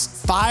Chargers.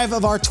 5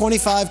 of our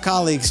 25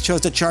 colleagues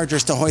chose the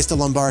Chargers to hoist a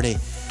Lombardi.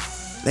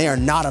 They are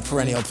not a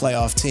perennial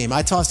playoff team.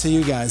 I toss to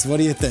you guys. What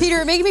do you think? Peter,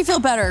 it makes me feel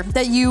better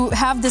that you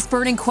have this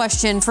burning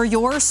question for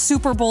your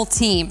Super Bowl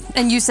team.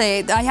 And you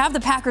say, I have the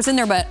Packers in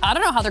there, but I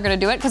don't know how they're going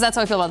to do it because that's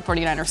how I feel about the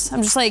 49ers.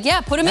 I'm just like,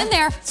 yeah, put them in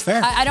there. It's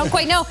fair. I don't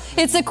quite know.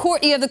 It's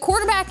you have the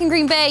quarterback in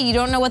Green Bay. You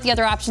don't know what the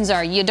other options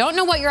are. You don't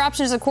know what your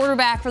options as a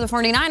quarterback for the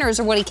 49ers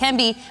or what he can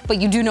be,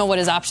 but you do know what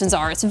his options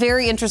are. It's a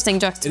very interesting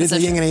juxtaposition. It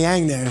is a yin and a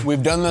yang there.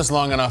 We've done this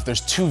long enough. There's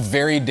 2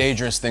 very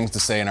dangerous things to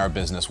say in our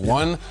business.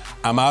 1,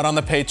 I'm out on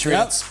the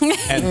Patriots. Yep.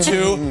 And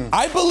 2,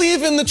 I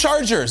believe in the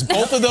Chargers.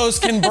 Both of those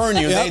can burn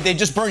you. Yep. They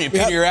just burn you.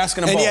 Peter, you're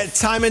asking them both. And yet,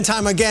 time and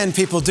time again,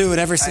 people do it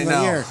every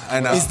single year.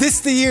 I know. Is this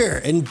the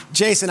year? And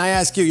Jason, I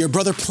ask you, your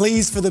brother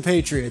plays for the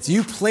Patriots.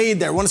 You played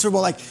there, won a Super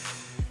Bowl. Like,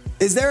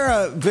 is there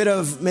a bit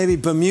of maybe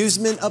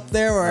bemusement up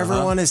there where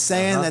everyone is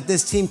saying that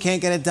this team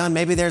can't get it done?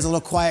 Maybe there's a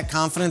little quiet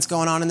confidence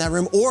going on in that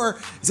room.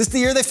 Or is this the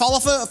year they fall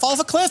off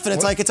a cliff and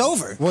it's like it's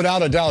over?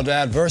 Without a doubt, the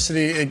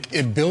adversity,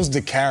 it builds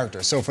the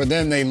character. So for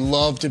them, they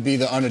love to be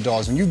the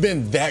underdogs. When you've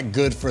been that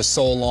good for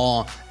so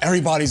long,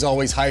 everybody's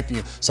always hyping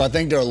you. So I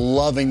think they're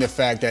loving the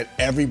fact that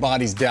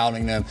everybody's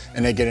doubting them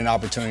and they get an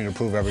opportunity to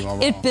prove everyone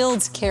wrong. It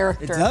builds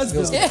character. It does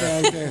build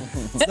character.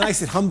 It's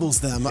nice. It humbles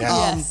them.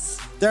 Yeah. Yes.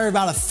 There are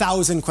about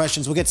 1,000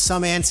 questions. We'll get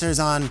some answers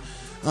on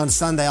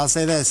Sunday. I'll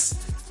say this.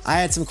 I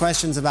had some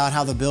questions about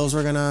how the Bills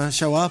were going to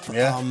show up.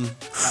 Yeah. That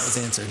was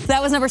answered.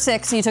 That was number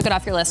 6, and you took it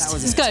off your list. It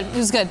was good. It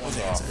was good.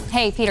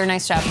 Hey, Peter,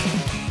 nice job.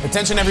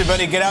 Attention,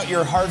 everybody. Get out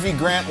your Harvey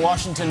Grant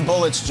Washington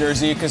Bullets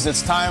jersey because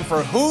it's time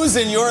for Who's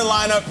in Your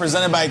Lineup,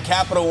 presented by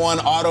Capital One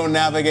Auto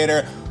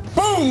Navigator.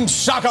 Boom,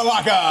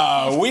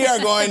 shakalaka. We are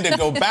going to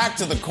go back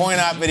to the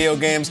coin-op video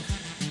games.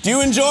 Do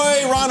you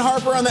enjoy Ron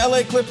Harper on the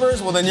LA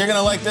Clippers? Well, then you're going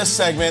to like this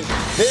segment.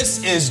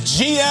 This is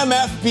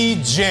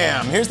GMFB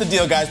Jam. Here's the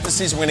deal, guys. This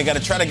season, we're going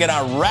to try to get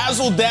our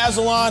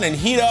razzle-dazzle on and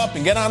heat up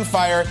and get on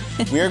fire.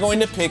 We are going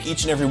to pick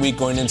each and every week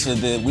going into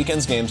the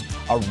weekend's games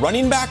a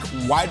running back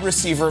wide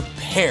receiver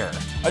pair,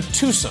 a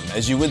twosome,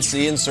 as you would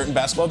see in certain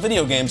basketball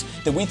video games,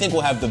 that we think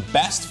will have the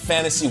best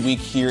fantasy week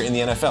here in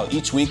the NFL.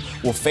 Each week,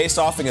 we'll face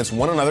off against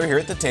one another here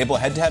at the table,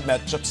 head-to-head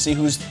matchup to see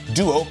whose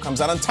duo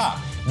comes out on top.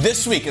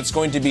 This week, it's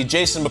going to be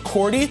Jason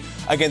McCourty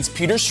against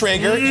Peter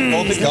Schrager in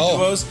both of the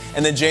duos,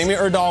 and then Jamie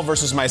Erdahl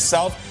versus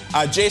myself.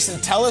 Jason,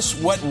 tell us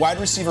what wide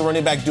receiver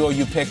running back duo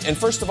you picked. And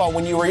first of all,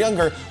 when you were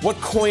younger, what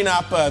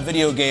coin-op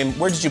video game,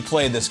 where did you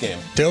play this game?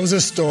 There was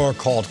a store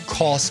called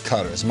Cost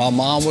Cutters. My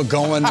mom would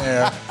go in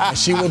there, and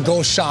she would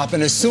go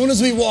shopping. As soon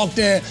as we walked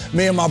in,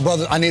 me and my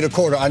brother, I need a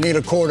quarter.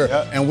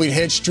 Yep. And we'd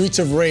hit Streets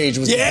of Rage.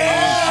 We would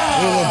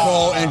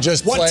go and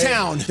just play. What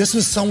town? This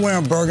was somewhere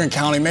in Bergen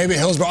County, maybe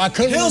Hillsborough. I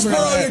couldn't remember.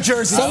 Hillsborough, New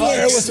Jersey.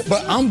 Somewhere it was,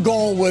 but I'm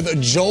going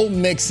with Joe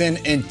Mixon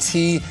and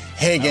T.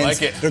 Higgins. I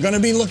like it. They're going to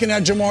be looking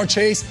at Jamar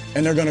Chase,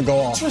 and they're going to go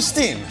off.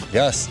 Interesting.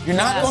 Yes. You're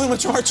not going with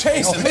Jamar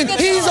Chase.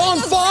 He's on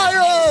fire!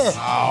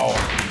 Wow.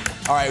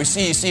 All right, you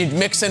see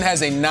Mixon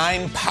has a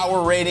 9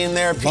 power rating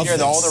there, Peter.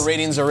 All the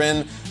ratings are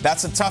in.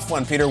 That's a tough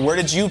one, Peter. Where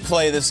did you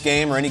play this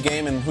game or any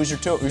game, and who's your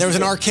two? There was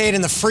an arcade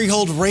in the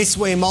Freehold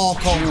Raceway Mall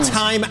called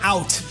Time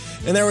Out.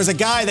 And there was a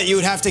guy that you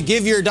would have to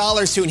give your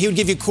dollars to, and he would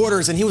give you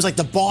quarters, and he was like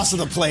the boss of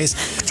the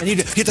place. And he'd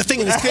get the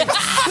thing in his kid.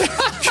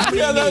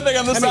 Yeah, that thing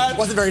on the side. It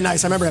wasn't very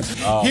nice. I remember him.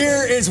 Oh.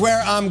 Here is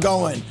where I'm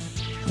going.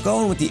 I'm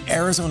going with the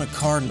Arizona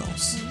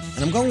Cardinals.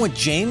 And I'm going with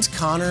James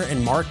Conner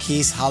and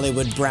Marquise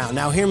Hollywood Brown.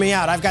 Now, hear me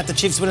out. I've got the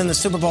Chiefs winning the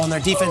Super Bowl and their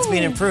defense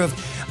being improved.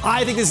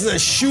 I think this is a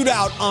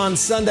shootout on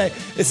Sunday.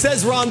 It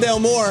says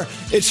Rondale Moore.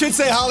 It should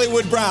say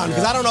Hollywood Brown,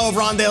 because I don't know if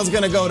Rondale's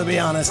going to go, to be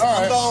honest.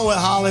 I'm going with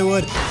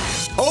Hollywood.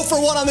 0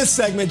 for 1 on this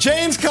segment.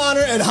 James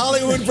Conner and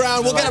Hollywood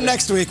Brown. We'll get them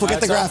next week. We'll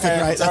get the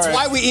graphic right. That's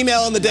why we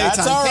email in the daytime.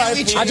 That's all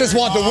right. I just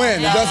want the win.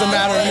 It doesn't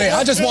matter to me.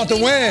 I just want the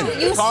win.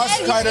 You Cost said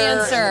your Cutter,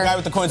 answer. the guy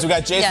with the coins. We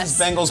got Jason's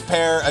Bengals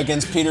pair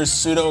against Peter's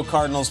pseudo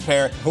Cardinals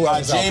pair.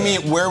 Jamie,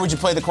 where would you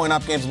play the coin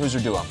op games, and who's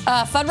your duo?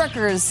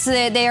 Fuddruckers.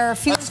 They are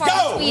few and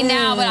far between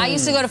now, but I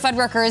used to go to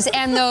Fuddruckers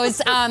and those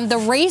the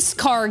race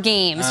car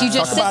games. You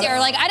just sit there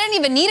like, I didn't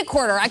even need a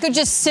quarter. I could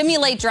just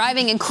simulate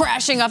driving and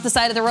crashing off the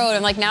side of the road.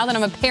 I'm like, now that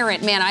I'm a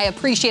parent, man, I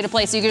appreciate a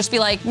place. So you can just be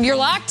like, you're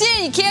locked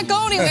in. You can't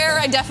go anywhere.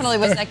 I definitely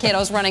was that kid. I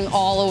was running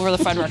all over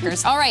the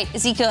Fuddruckers. All right,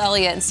 Ezekiel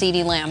Elliott and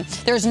CeeDee Lamb.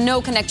 There's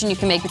no connection you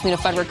can make between the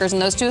Fuddruckers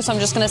and those two, so I'm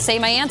just going to say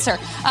my answer.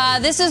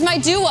 This is my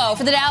duo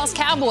for the Dallas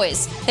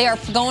Cowboys. They are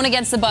going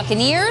against the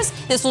Buccaneers.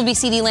 This will be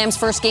CeeDee Lamb's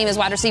first game as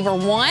wide receiver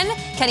 1.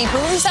 Can he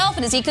prove himself?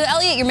 And Ezekiel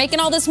Elliott, you're making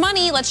all this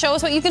money. Let's show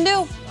us what you can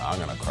do. I'm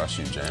going to crush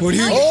you, James. What do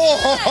you?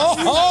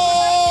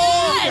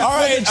 All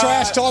right,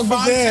 trash talk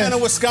Fontana,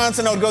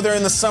 Wisconsin. I would go there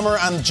in the summer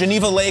on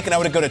Geneva Lake, and I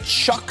would go to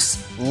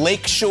Chuck's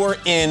Lakeshore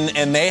Inn,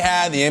 and they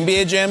had the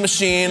NBA Jam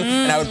machine,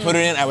 and I would put it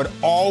in. I would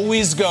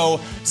always go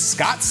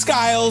Scott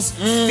Skiles,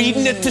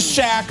 feeding it to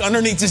Shaq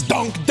underneath, just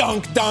dunk.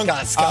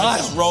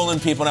 Just rolling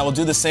people, and I will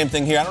do the same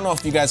thing here. I don't know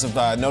if you guys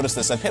have noticed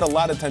this. I paid a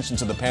lot of attention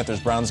to the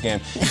Panthers-Browns game,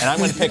 and I'm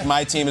going to pick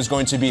my team is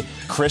going to be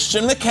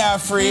Christian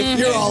McCaffrey,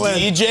 You're all in.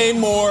 DJ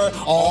Moore,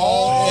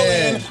 all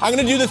in. I'm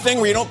going to do the thing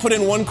where you don't put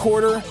in one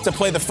quarter to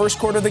play the first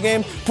quarter of the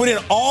game. Put in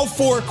all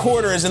 4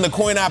 quarters in the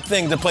coin op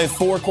thing to play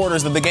 4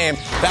 quarters of the game.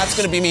 That's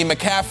going to be me,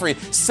 McCaffrey.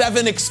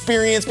 7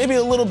 experience, maybe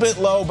a little bit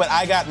low, but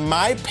I got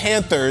my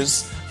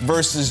Panthers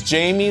versus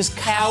Jamie's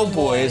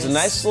Cowboys. A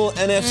nice little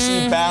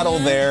NFC battle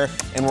there,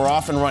 and we're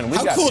off and running.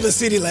 How cool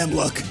does CeeDee Lamb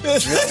look?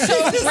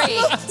 So great.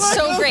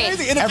 So great.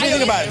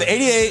 Everything about it. The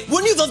 88.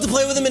 Wouldn't you love to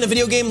play with him in a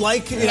video game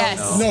like, you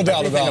know? No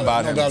doubt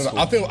about it.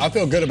 him. I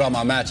feel good about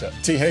my matchup.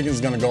 T. Higgins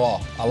is going to go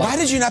off. Why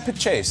did you not pick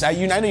Chase? I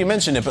know you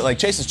mentioned it, but like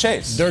Chase is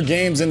Chase. Their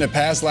games in the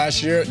past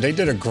last year, they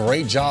did a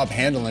great job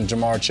handling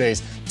Jamar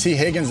Chase. T.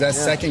 Higgins, that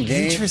second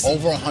game,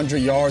 over 100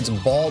 yards,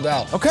 balled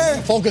out.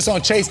 Okay. Focus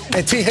on Chase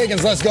and T.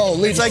 Higgins. Let's go.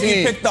 Lead It's the like team.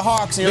 you picked the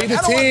Hawks. And you're Lead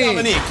like, the I don't team.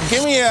 want Dominique.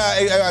 Give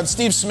me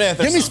Steve Smith.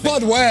 Give me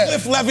Spud Webb.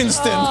 Cliff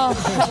Levingston. Oh,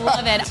 I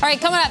love it. All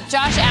right, coming up,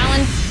 Josh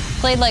Allen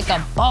played like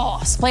a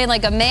boss, played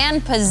like a man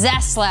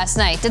possessed last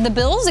night. Did the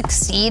Bills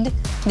exceed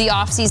the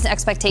offseason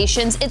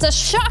expectations? It's a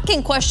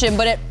shocking question,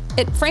 but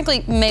it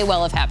frankly may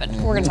well have happened.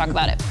 We're going to talk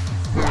about it.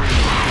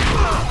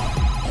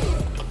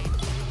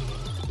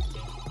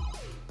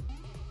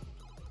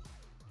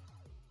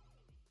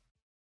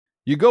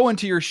 You go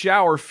into your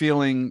shower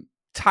feeling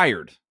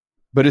tired,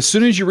 but as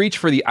soon as you reach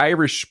for the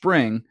Irish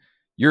Spring,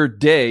 your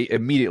day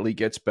immediately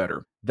gets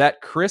better.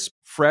 That crisp,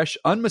 fresh,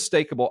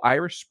 unmistakable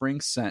Irish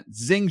Spring scent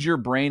zings your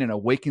brain and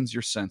awakens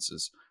your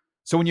senses.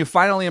 So when you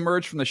finally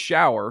emerge from the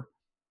shower,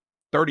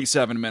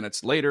 37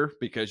 minutes later,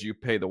 because you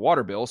pay the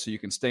water bill so you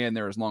can stay in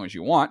there as long as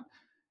you want,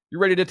 you're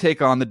ready to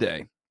take on the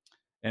day.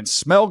 And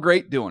smell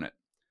great doing it.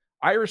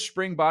 Irish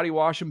Spring Body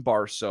Wash and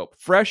Bar Soap.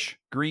 Fresh,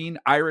 green,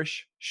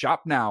 Irish.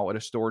 Shop now at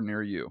a store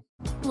near you.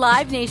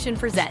 Live Nation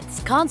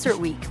presents Concert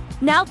Week.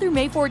 Now through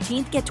May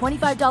 14th, get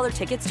 $25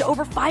 tickets to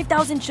over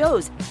 5,000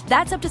 shows.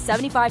 That's up to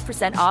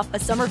 75% off a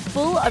summer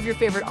full of your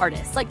favorite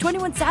artists like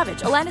 21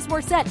 Savage, Alanis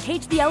Morissette,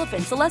 Cage the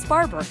Elephant, Celeste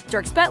Barber,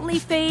 Dierks Bentley,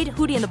 Fade,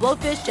 Hootie and the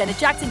Blowfish, Janet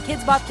Jackson,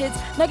 Kids Bop Kids,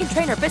 Meghan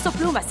Trainor, Bissell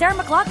Pluma, Sarah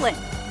McLachlan.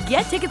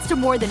 Get tickets to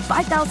more than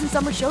 5,000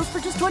 summer shows for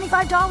just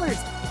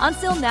 $25. On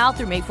sale now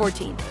through May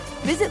 14th.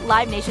 Visit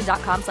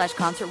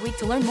LiveNation.com/Concert Week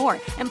to learn more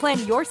and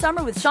plan your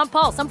summer with Sean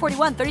Paul, Sum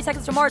 41, 30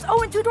 Seconds to Mars,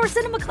 and Two Door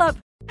Cinema Club.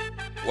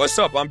 What's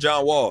up? I'm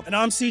John Wall. And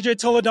I'm CJ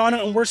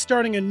Toledano, and we're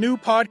starting a new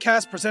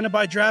podcast presented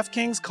by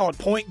DraftKings called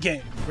Point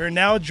Game. We're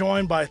now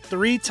joined by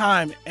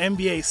 3-time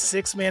NBA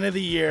Sixth Man of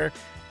the Year,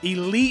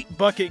 elite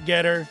bucket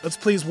getter. Let's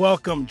please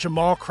welcome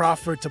Jamal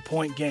Crawford to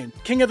Point Game.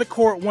 King of the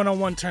Court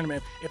one-on-one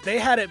tournament. If they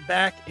had it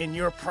back in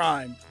your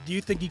prime, do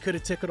you think he could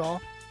have took it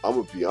all? I'm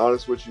going to be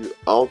honest with you.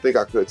 I don't think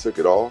I could have took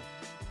it all,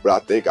 but I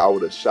think I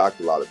would have shocked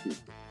a lot of people.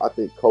 I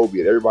think Kobe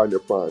and everybody in their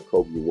prime,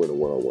 Kobe would win a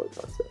one-on-one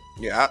contest.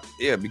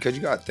 Yeah, because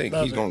you got to think.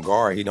 He's going to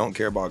guard. He don't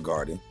care about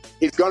guarding.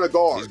 He's going to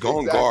guard. He's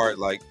going to guard.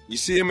 Like, you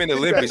see him in the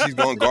Olympics, he's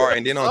going to guard.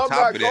 And then on top of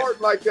that. I'm not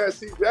guarding like that,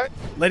 CJ.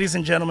 Ladies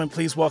and gentlemen,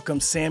 please welcome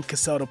Sam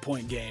Cassell to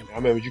Point Game. I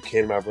remember you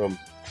came to my room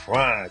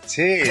crying,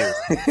 tears.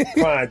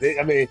 Crying.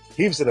 I mean,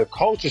 he was in a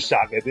culture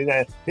shock. And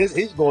then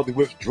he's going through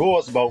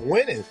withdrawals about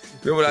winning.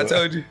 Remember what I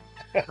told you?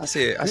 I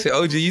said,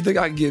 OG, you think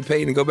I can get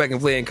paid and go back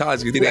and play in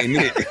college because it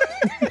ain't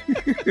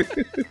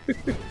it?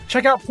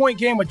 Check out Point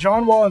Game with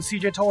John Wall and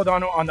CJ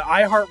Toledano on the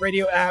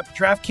iHeartRadio app,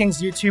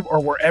 DraftKings YouTube, or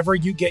wherever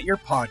you get your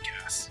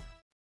podcasts.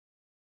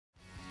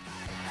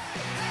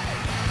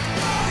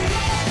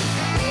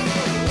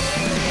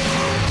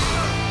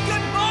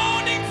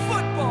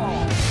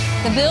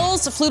 The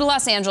Bills flew to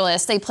Los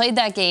Angeles. They played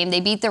that game. They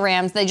beat the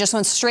Rams. They just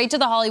went straight to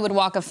the Hollywood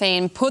Walk of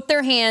Fame, put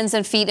their hands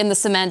and feet in the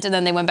cement, and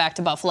then they went back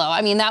to Buffalo.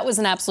 I mean, that was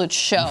an absolute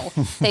show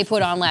they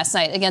put on last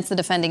night against the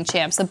defending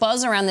champs. The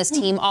buzz around this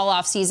team all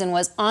offseason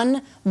was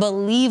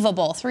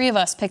unbelievable. 3 of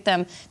us picked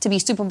them to be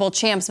Super Bowl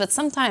champs, but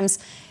sometimes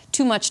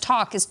too much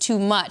talk is too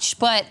much,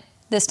 but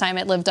this time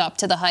it lived up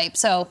to the hype.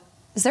 So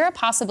is there a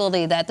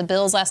possibility that the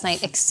Bills last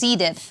night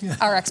exceeded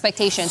our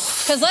expectations?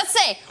 Because let's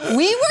say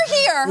we were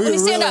here. Let me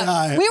stand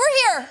up. We were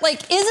here.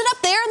 Like, is it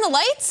up there in the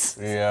lights?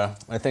 Yeah,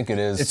 I think it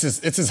is.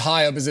 It's as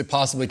high up as it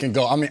possibly can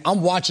go. I mean,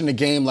 I'm watching the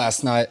game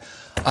last night.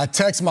 I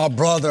text my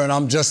brother, and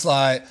I'm just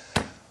like,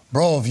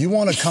 bro, if you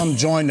want to come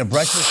join the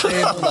breakfast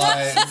table,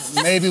 like,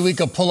 maybe we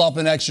could pull up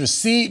an extra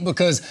seat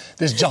because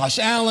this Josh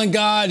Allen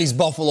guy, these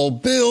Buffalo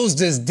Bills,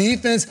 this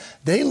defense,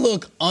 they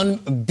look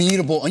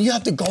unbeatable. And you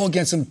have to go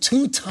against them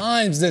 2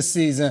 times this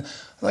season.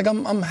 Like,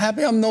 I'm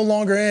happy I'm no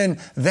longer in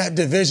that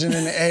division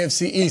in the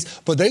AFC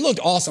East. But they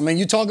looked awesome. I mean,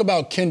 you talk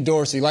about Ken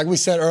Dorsey. Like we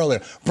said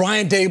earlier,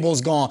 Brian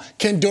Daboll's gone.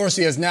 Ken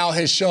Dorsey is now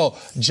his show.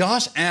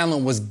 Josh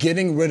Allen was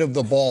getting rid of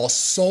the ball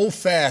so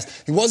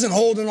fast. He wasn't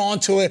holding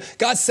on to it.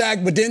 Got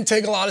sacked, but didn't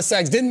take a lot of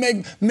sacks. Didn't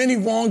make many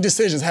wrong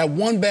decisions. Had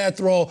one bad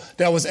throw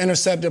that was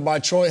intercepted by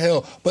Troy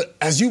Hill. But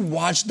as you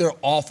watch their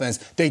offense,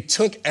 they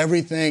took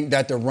everything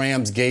that the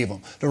Rams gave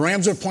them. The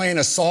Rams were playing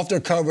a softer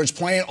coverage,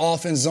 playing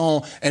offense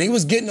zone, and he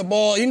was getting the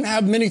ball. He didn't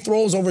have many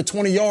throws over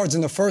 20 yards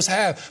in the first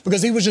half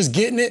because he was just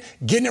getting it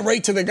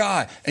right to the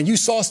guy. And you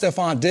saw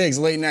Stephon Diggs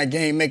late in that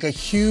game make a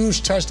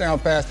huge touchdown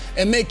pass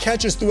and make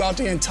catches throughout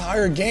the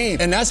entire game.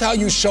 And that's how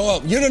you show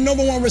up. You're the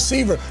number 1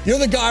 receiver. You're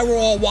the guy we're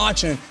all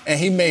watching. And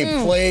he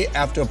made play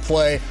after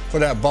play for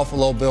that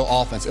Buffalo Bill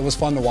offense. It was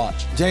fun to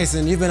watch.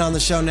 Jason, you've been on the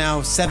show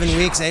now 7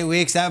 weeks, 8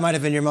 weeks. That might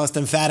have been your most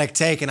emphatic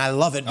take, and I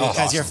love it because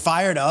awesome. You're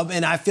fired up,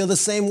 and I feel the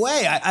same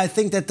way. I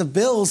think that the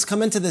Bills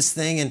come into this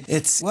thing, and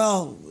it's,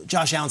 well,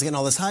 Josh Allen's getting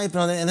all this hype,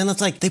 and then it's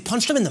like they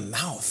punched him in the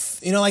mouth.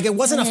 You know, like it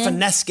wasn't a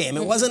finesse game.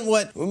 It wasn't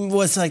what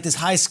was like this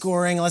high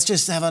scoring, let's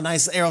just have a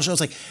nice aerial show. It's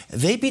like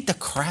they beat the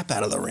crap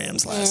out of the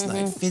Rams last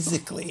night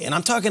physically. And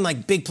I'm talking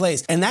like big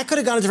plays. And that could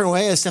have gone a different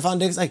way as Stephon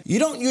Diggs. Like, you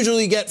don't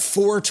usually get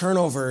 4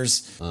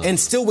 turnovers and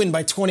still win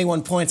by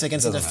 21 points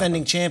against a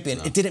defending champion.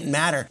 No. It didn't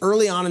matter.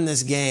 Early on in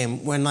this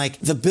game, when like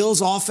the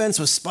Bills offense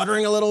was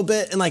sputtering a little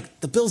bit and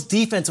like the Bills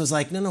defense was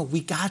like, no,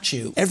 we got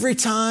you. Every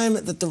time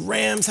that the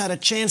Rams had a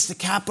chance to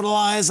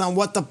capitalize on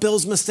what the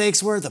Bills'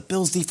 mistakes were, the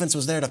Bills defense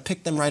was there to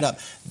pick them right up.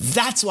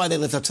 That's why they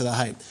lived up to the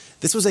hype.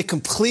 This was a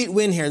complete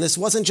win here. This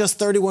wasn't just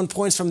 31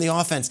 points from the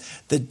offense.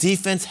 The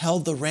defense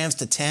held the Rams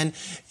to 10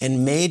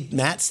 and made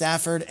Matt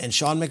Stafford and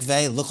Sean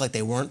McVay look like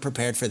they weren't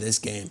prepared for this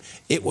game.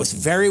 It was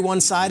very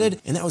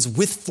one-sided, and that was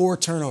with 4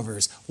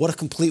 turnovers. What a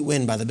complete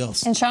win by the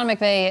Bills. And Sean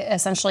McVay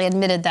essentially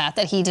admitted that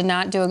he did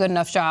not do a good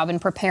enough job in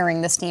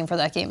preparing this team for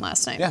that game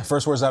last night. Yeah,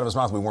 first words out of his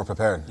mouth, we weren't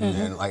prepared.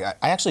 And like,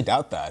 I actually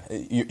doubt that.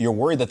 You're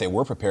worried that they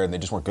were prepared and they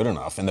just weren't good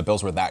enough, and the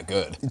Bills were that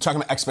good. You're talking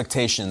about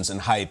expectations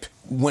and hype.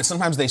 When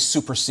sometimes they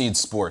supersede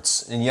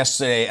sports. And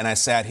yesterday, and I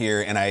sat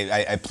here and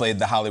I played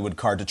the Hollywood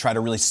card to try to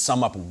really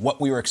sum up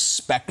what we were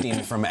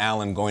expecting from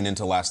Allen going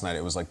into last night.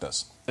 It was like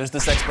this. There's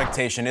this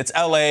expectation. It's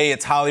L.A.,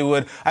 it's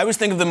Hollywood. I always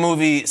think of the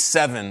movie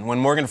Seven, when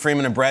Morgan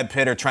Freeman and Brad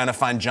Pitt are trying to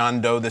find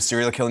John Doe, the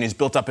serial killer, and he's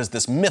built up as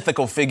this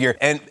mythical figure.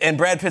 And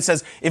Brad Pitt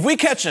says, if we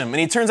catch him and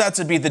he turns out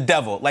to be the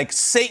devil, like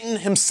Satan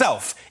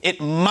himself, it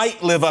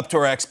might live up to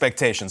our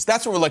expectations.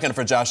 That's what we're looking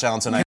for Josh Allen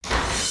tonight.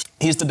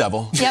 He's the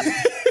devil. Yep.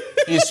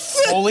 He's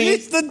fully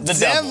the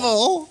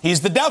devil. He's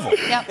the devil.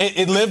 Yep.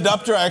 It lived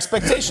up to our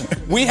expectations.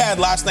 We had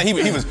last night, he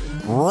was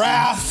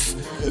wrath,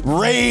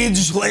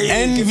 rage,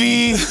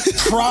 envy,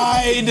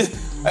 pride,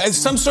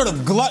 some sort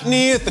of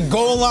gluttony at the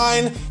goal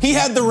line. He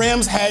had the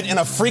Rams' head in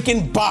a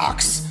freaking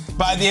box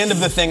by the end of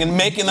the thing and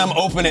making them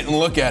open it and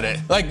look at it.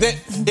 Like,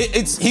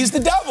 he's the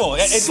devil.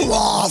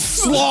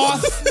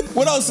 Sloth.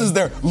 What else is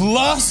there?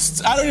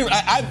 Lust.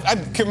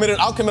 I'll commit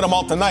them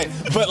all tonight.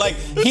 But, like,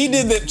 he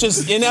did that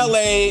just in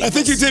L.A. I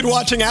think you did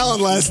watching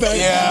Allen last night.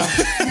 Yeah.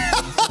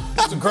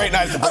 It's a great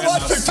night. I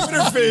watched their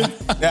Twitter feed.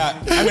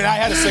 Yeah. I mean, I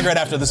had a cigarette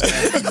after this game.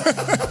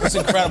 It's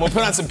incredible.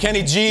 Put on some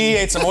Kenny G,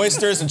 ate some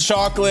oysters and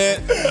chocolate.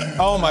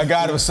 Oh, my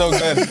God, it was so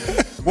good.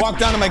 Walked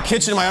down to my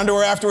kitchen in my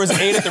underwear afterwards and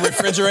ate at the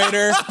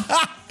refrigerator.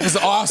 It was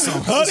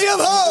awesome. It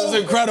was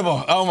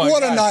incredible. Oh, my God.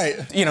 What a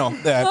night. You know,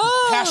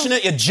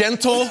 passionate yet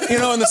gentle, you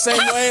know, in the same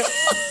way.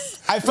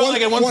 I felt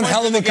like at one point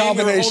hell of a combination.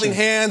 They were holding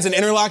hands and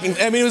interlocking.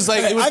 I mean, it was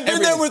like it was I've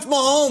been there with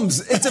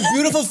Mahomes. It's a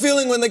beautiful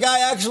feeling when the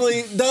guy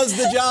actually does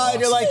the job.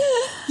 And you're like,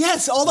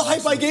 yes, all the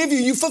hype I gave you,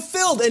 you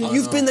fulfilled, and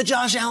you've been the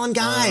Josh Allen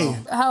guy.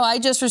 How I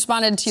just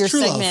responded to your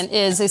segment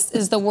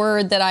is the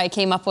word that I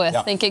came up with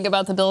thinking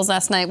about the Bills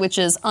last night, which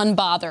is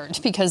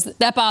unbothered, because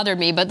that bothered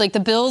me. But like the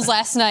Bills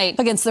last night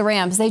against the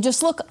Rams, they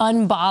just look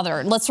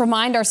unbothered. Let's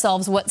remind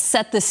ourselves what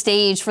set the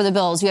stage for the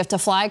Bills. You have to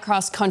fly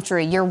across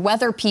country. Your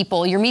weather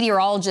people, your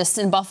meteorologists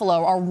in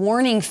Buffalo are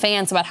warning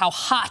fans about how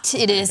hot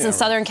it is in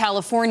Southern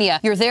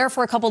California. You're there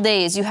for a couple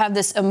days. You have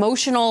this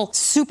emotional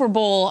Super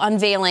Bowl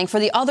unveiling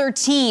for the other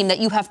team that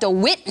you have to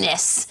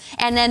witness.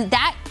 And then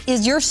that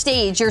is your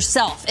stage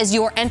yourself as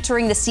you're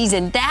entering the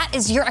season. That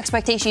is your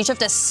expectation. You just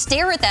have to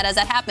stare at that as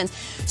that happens.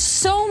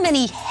 So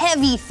many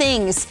heavy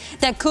things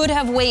that could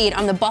have weighed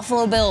on the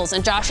Buffalo Bills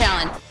and Josh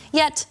Allen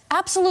yet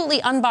absolutely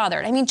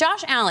unbothered. I mean,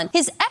 Josh Allen,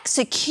 his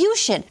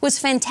execution was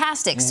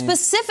fantastic.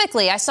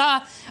 Specifically, I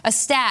saw a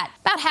stat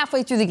about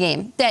halfway through the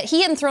game that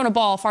he hadn't thrown a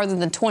ball farther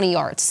than 20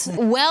 yards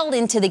well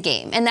into the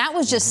game. And that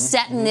was just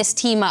setting this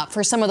team up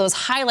for some of those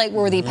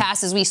highlight-worthy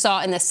passes we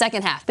saw in the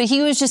second half. But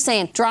he was just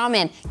saying, draw him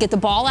in, get the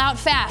ball out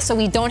fast so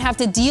we don't have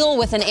to deal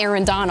with an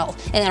Aaron Donald.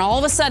 And then all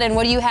of a sudden,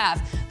 what do you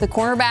have? The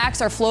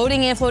cornerbacks are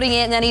floating in,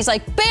 and then he's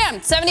like,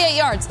 bam, 78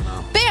 yards.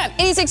 Bam,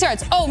 86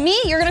 yards. Oh, me?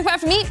 You're going to come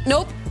after me?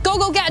 Nope.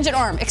 Go, gadget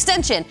arm,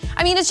 extension.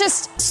 I mean, it's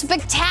just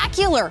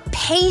spectacular,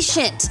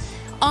 patient,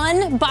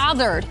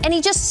 unbothered. And he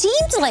just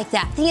seemed like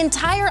that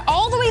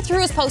all the way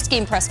through his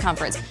post-game press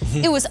conference.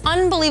 It was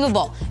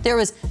unbelievable. There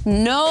was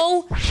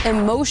no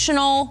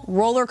emotional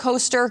roller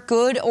coaster,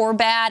 good or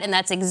bad. And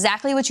that's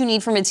exactly what you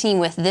need from a team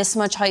with this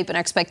much hype and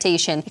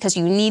expectation, because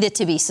you need it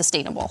to be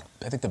sustainable.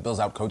 I think the Bills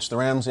outcoached the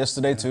Rams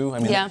yesterday, too. I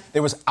mean,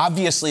 there was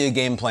obviously a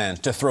game plan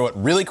to throw it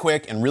really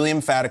quick and really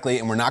emphatically,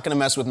 and we're not going to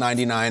mess with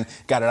 99.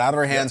 Got it out of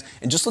our hands.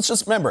 And let's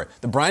just remember,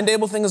 the Brian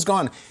Daboll thing is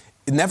gone.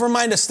 Never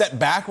mind a step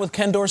back with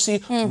Ken Dorsey.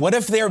 What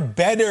if they're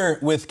better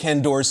with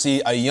Ken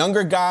Dorsey, a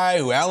younger guy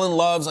who Allen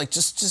loves?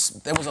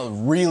 That was a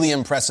really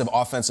impressive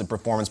offensive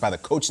performance by the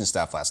coaching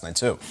staff last night,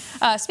 too.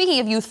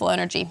 Speaking of youthful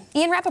energy,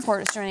 Ian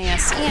Rappaport is joining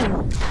us.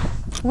 Ian,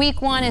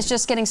 week 1 is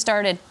just getting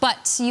started,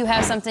 but you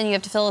have something you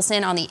have to fill us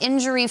in on the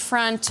injury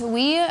front.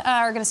 We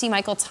are going to see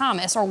Michael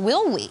Thomas, or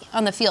will we,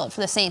 on the field for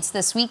the Saints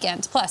this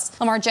weekend. Plus,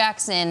 Lamar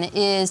Jackson,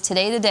 is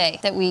today the day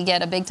that we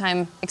get a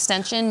big-time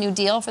extension, new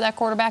deal for that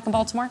quarterback in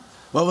Baltimore?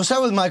 Well, we'll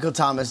start with Michael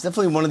Thomas.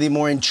 Definitely one of the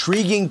more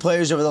intriguing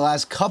players over the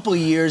last couple of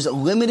years.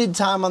 Limited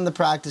time on the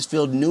practice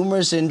field,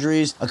 numerous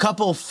injuries, a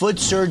couple foot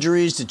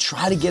surgeries to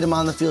try to get him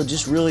on the field.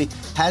 Just really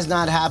has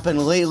not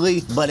happened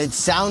lately, but it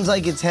sounds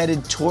like it's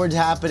headed toward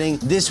happening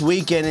this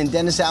weekend. And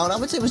Dennis Allen, I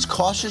would say, was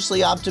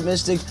cautiously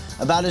optimistic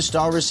about his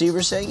star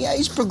receiver, saying, yeah,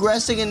 he's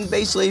progressing, and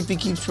basically if he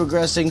keeps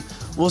progressing,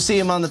 we'll see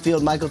him on the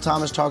field. Michael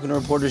Thomas talking to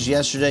reporters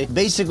yesterday,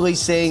 basically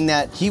saying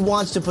that he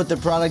wants to put the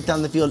product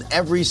on the field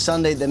every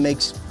Sunday that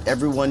makes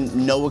everyone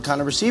know what kind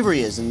of receiver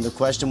he is. And the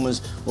question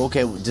was, well,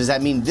 okay, does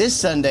that mean this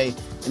Sunday?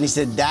 And he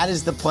said that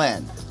is the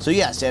plan. So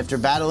yes, after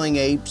battling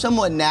a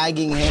somewhat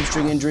nagging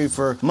hamstring injury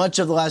for much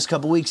of the last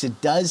couple weeks,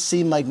 it does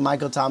seem like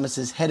Michael Thomas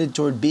is headed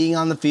toward being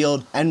on the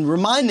field and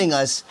reminding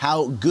us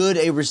how good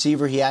a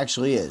receiver he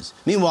actually is.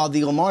 Meanwhile,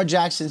 the Lamar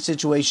Jackson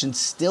situation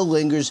still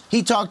lingers.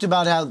 He talked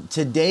about how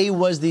today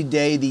was the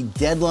day, the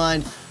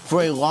deadline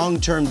for a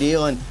long-term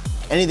deal, and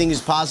anything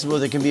is possible.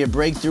 There can be a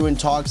breakthrough in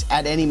talks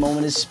at any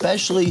moment,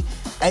 especially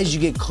as you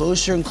get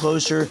closer and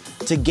closer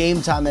to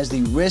game time, as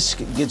the risk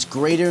gets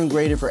greater and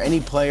greater for any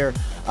player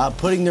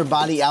putting their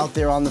body out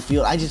there on the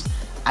field.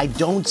 I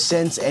don't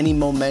sense any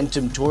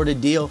momentum toward a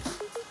deal.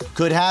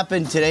 Could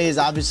happen. Today is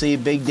obviously a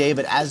big day,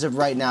 but as of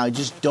right now, I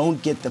just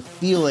don't get the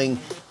feeling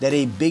that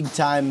a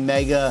big-time,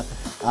 mega,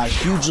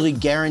 hugely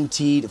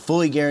guaranteed,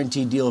 fully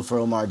guaranteed deal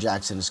for Lamar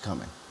Jackson is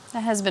coming.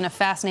 That has been a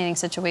fascinating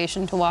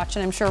situation to watch,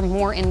 and I'm sure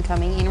more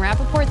incoming. Ian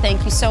Rappaport,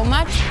 thank you so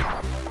much.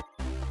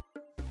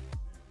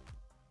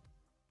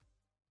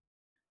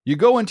 You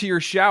go into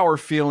your shower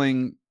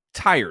feeling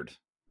tired,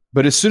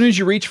 but as soon as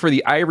you reach for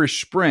the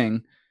Irish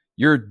Spring,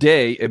 your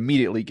day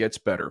immediately gets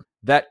better.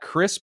 That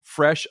crisp,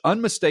 fresh,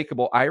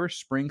 unmistakable Irish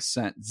Spring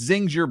scent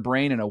zings your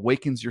brain and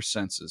awakens your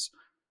senses.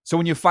 So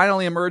when you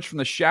finally emerge from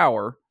the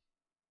shower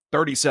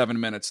 37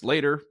 minutes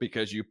later,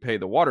 because you pay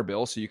the water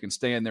bill so you can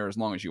stay in there as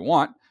long as you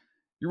want,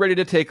 you're ready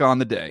to take on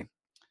the day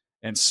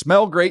and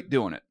smell great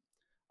doing it.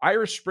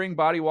 Irish Spring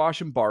Body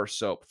Wash and Bar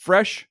Soap.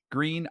 Fresh,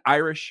 green,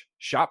 Irish.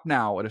 Shop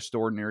now at a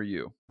store near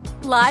you.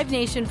 Live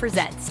Nation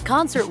presents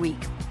Concert Week.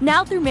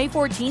 Now through May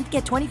 14th,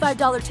 get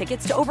 $25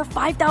 tickets to over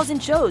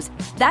 5,000 shows.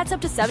 That's up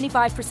to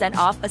 75%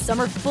 off a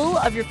summer full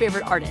of your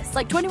favorite artists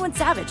like 21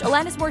 Savage,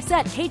 Alanis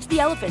Morissette, Cage the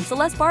Elephant,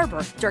 Celeste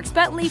Barber, Dierks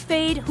Bentley,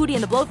 Fade, Hootie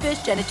and the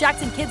Blowfish, Janet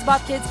Jackson, Kids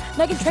Bop Kids,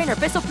 Meghan Trainor,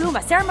 Bissell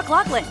Pluma, Sarah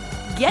McLachlan.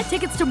 Get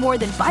tickets to more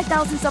than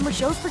 5,000 summer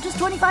shows for just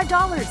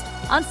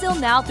 $25. On sale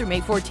now through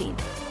May 14th.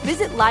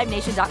 Visit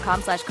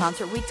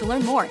LiveNation.com/Concert Week to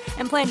learn more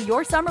and plan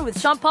your summer with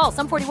Sean Paul,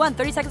 Sum 41,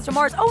 30 Seconds to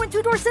Mars, and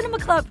Two Door Cinema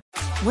Club.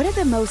 What do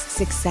the most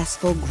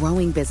successful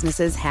growing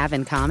businesses have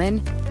in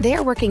common?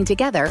 They're working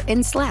together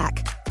in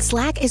Slack.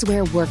 Slack is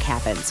where work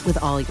happens,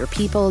 with all your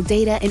people,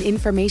 data, and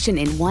information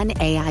in one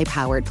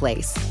AI-powered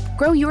place.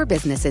 Grow your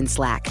business in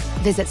Slack.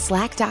 Visit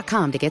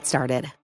slack.com to get started.